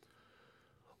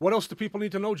 what else do people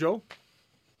need to know, Joe?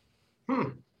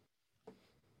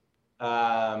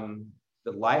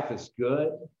 That life is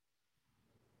good,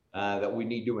 that we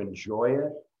need to enjoy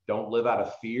it. Don't live out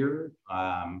of fear,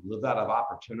 live out of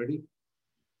opportunity.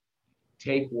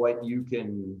 Take what you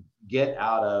can get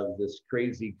out of this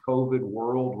crazy COVID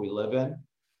world we live in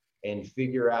and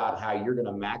figure out how you're going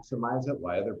to maximize it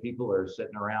while other people are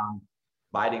sitting around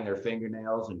biting their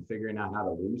fingernails and figuring out how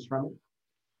to lose from it.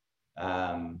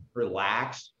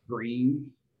 Relax, breathe.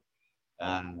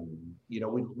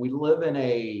 We live in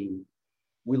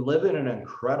an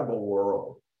incredible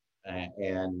world.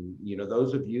 And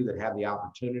those of you that have the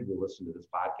opportunity to listen to this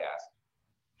podcast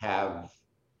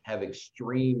have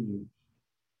extreme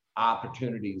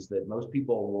opportunities that most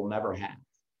people will never have,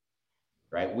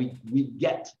 right? We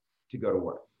get to go to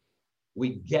work.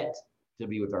 We get to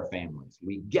be with our families.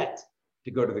 We get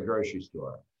to go to the grocery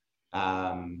store.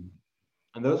 And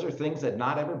those are things that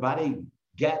not everybody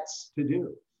gets to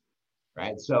do,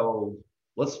 right? So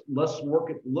let's look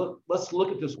at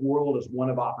this world as one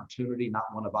of opportunity,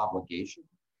 not one of obligation,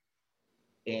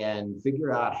 and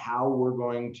figure out how we're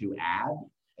going to add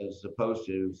as opposed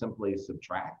to simply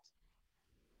subtract,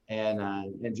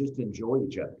 and just enjoy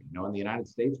each other. In the United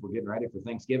States, we're getting ready for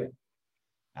Thanksgiving.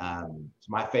 It's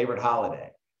my favorite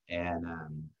holiday, and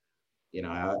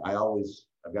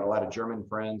I've got a lot of German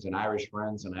friends and Irish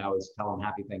friends, and I always tell them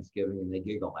Happy Thanksgiving, and they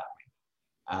giggle at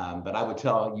me. But I would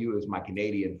tell you, as my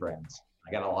Canadian friends,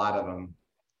 I got a lot of them,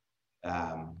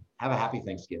 have a happy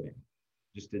Thanksgiving.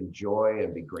 Just enjoy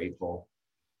and be grateful.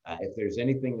 If there's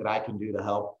anything that I can do to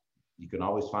help, you can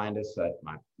always find us at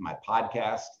my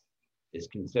podcast is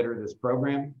Consider This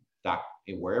Program.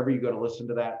 Wherever you go to listen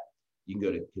to that, you can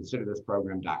go to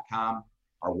considerthisprogram.com.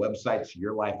 Our website's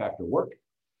Your Life After Work.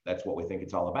 That's what we think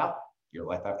it's all about,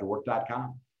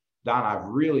 yourlifeafterwork.com. Don, I've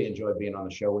really enjoyed being on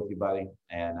the show with you, buddy,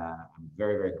 and I'm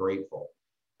very, very grateful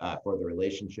for the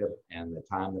relationship and the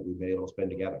time that we've been able to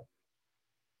spend together.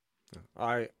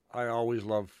 I always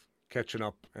love catching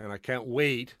up, and I can't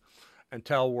wait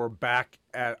until we're back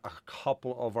at a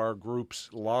couple of our groups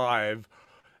live,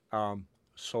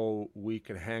 so we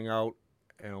can hang out,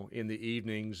 in the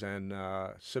evenings and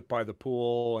sit by the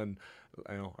pool and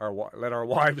let our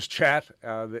wives chat.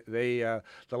 The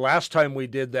last time we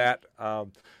did that,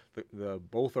 the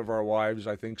both of our wives,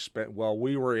 I think,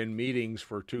 we were in meetings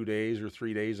for 2 days or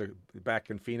 3 days back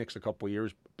in Phoenix a couple of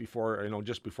years before,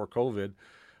 just before COVID.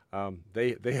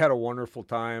 They had a wonderful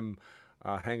time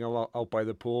hanging out by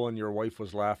the pool, and your wife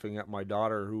was laughing at my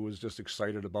daughter, who was just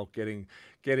excited about getting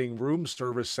room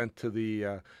service sent to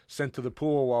the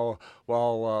pool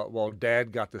while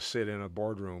Dad got to sit in a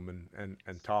boardroom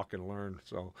and talk and learn.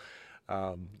 So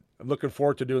I'm looking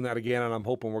forward to doing that again, and I'm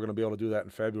hoping we're going to be able to do that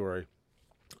in February.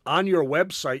 On your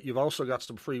website, you've also got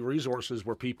some free resources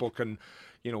where people can,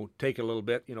 take a little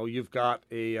bit. You've got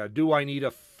a Do I Need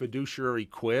a Fiduciary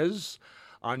quiz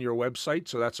on your website.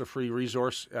 So that's a free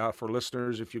resource for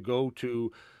listeners. If you go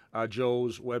to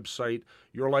Joe's website,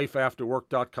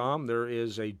 yourlifeafterwork.com, there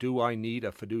is a Do I Need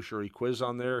a Fiduciary quiz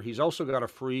on there. He's also got a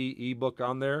free ebook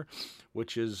on there,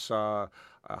 which is How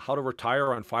to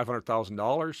Retire on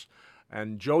 $500,000.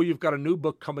 And Joe, you've got a new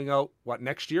book coming out,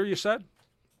 next year, you said?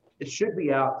 It should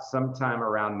be out sometime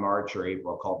around March or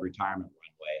April, called Retirement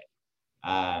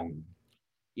Runway.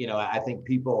 I think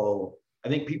people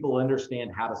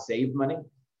understand how to save money,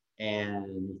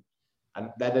 and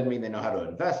that doesn't mean they know how to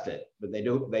invest it, but they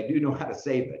do know how to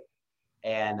save it.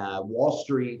 And Wall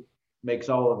Street makes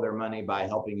all of their money by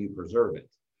helping you preserve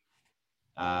it.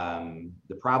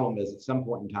 The problem is, at some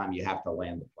point in time, you have to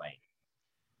land the plane.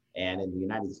 And in the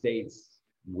United States,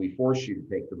 we force you to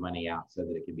take the money out so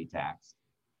that it can be taxed.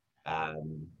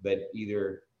 But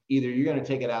either you're going to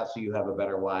take it out so you have a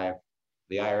better life,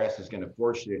 the IRS is going to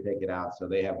force you to take it out so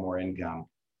they have more income,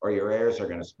 or your heirs are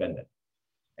going to spend it.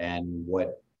 And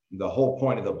what the whole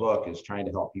point of the book is trying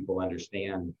to help people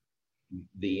understand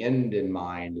the end in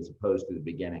mind as opposed to the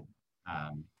beginning.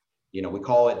 We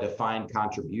call it defined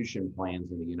contribution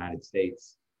plans in the United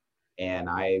States. And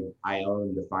I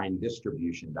own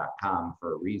defineddistribution.com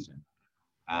for a reason.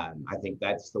 I think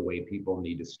that's the way people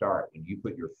need to start. When you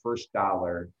put your first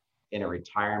dollar in a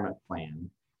retirement plan,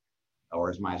 or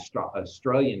as my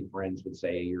Australian friends would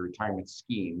say, your retirement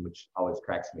scheme, which always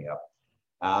cracks me up,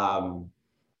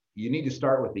 you need to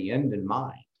start with the end in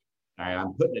mind. All right,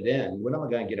 I'm putting it in. When am I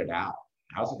going to get it out?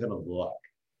 How's it going to look?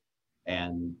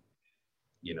 And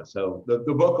so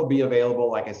the book will be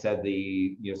available, like I said,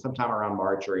 sometime around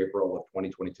March or April of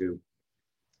 2022.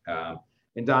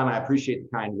 And Don, I appreciate the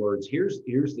kind words. Here's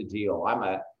the deal.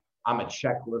 I'm a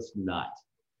checklist nut.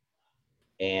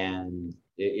 And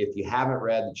if you haven't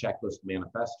read the Checklist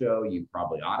Manifesto, you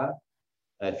probably ought to,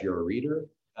 if you're a reader.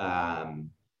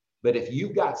 But if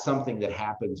you've got something that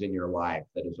happens in your life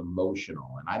that is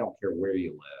emotional, and I don't care where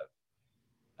you live,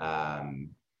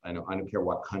 I don't care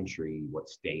what country, what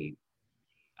state,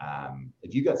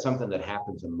 if you got something that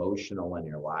happens emotional in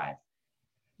your life,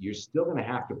 you're still going to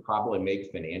have to probably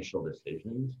make financial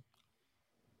decisions,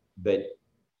 but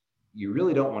you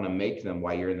really don't want to make them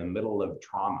while you're in the middle of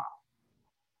trauma.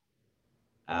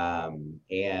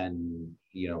 And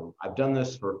I've done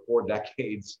this for 4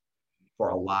 decades for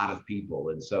a lot of people,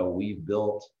 and so we've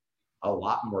built a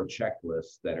lot more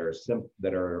checklists that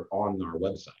are on our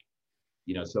website.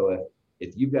 So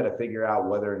if you've got to figure out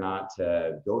whether or not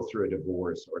to go through a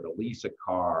divorce or to lease a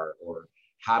car or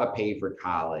how to pay for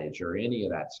college or any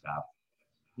of that stuff,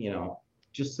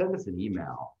 just send us an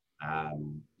email.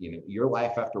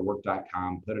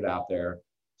 yourlifeafterwork.com, put it out there.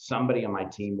 Somebody on my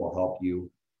team will help you.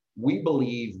 We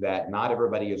believe that not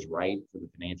everybody is right for the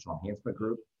Financial Enhancement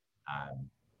Group.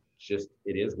 It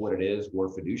is what it is. We're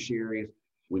fiduciaries.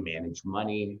 We manage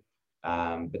money.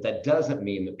 But that doesn't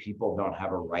mean that people don't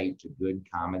have a right to good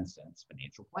common sense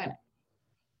financial planning.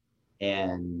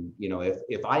 And,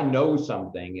 if I know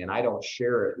something and I don't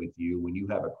share it with you when you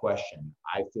have a question,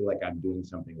 I feel like I'm doing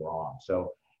something wrong.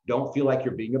 So don't feel like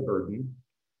you're being a burden.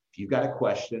 If you've got a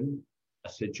question, a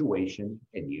situation,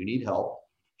 and you need help,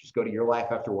 just go to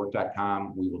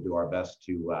yourlifeafterwork.com. We will do our best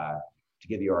to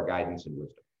give you our guidance and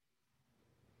wisdom.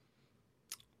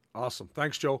 Awesome.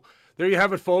 Thanks, Joe. There you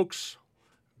have it, folks.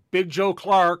 Big Joe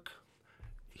Clark.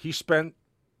 He spent,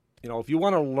 if you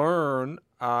want to learn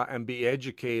and be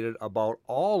educated about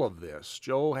all of this,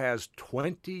 Joe has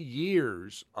 20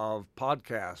 years of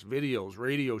podcasts, videos,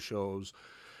 radio shows.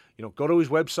 Go to his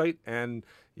website and,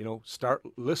 start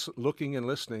looking and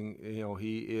listening.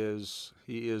 He is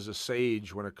a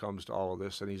sage when it comes to all of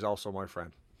this, and he's also my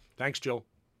friend. Thanks, Joe.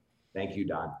 Thank you,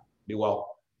 Don. Be well.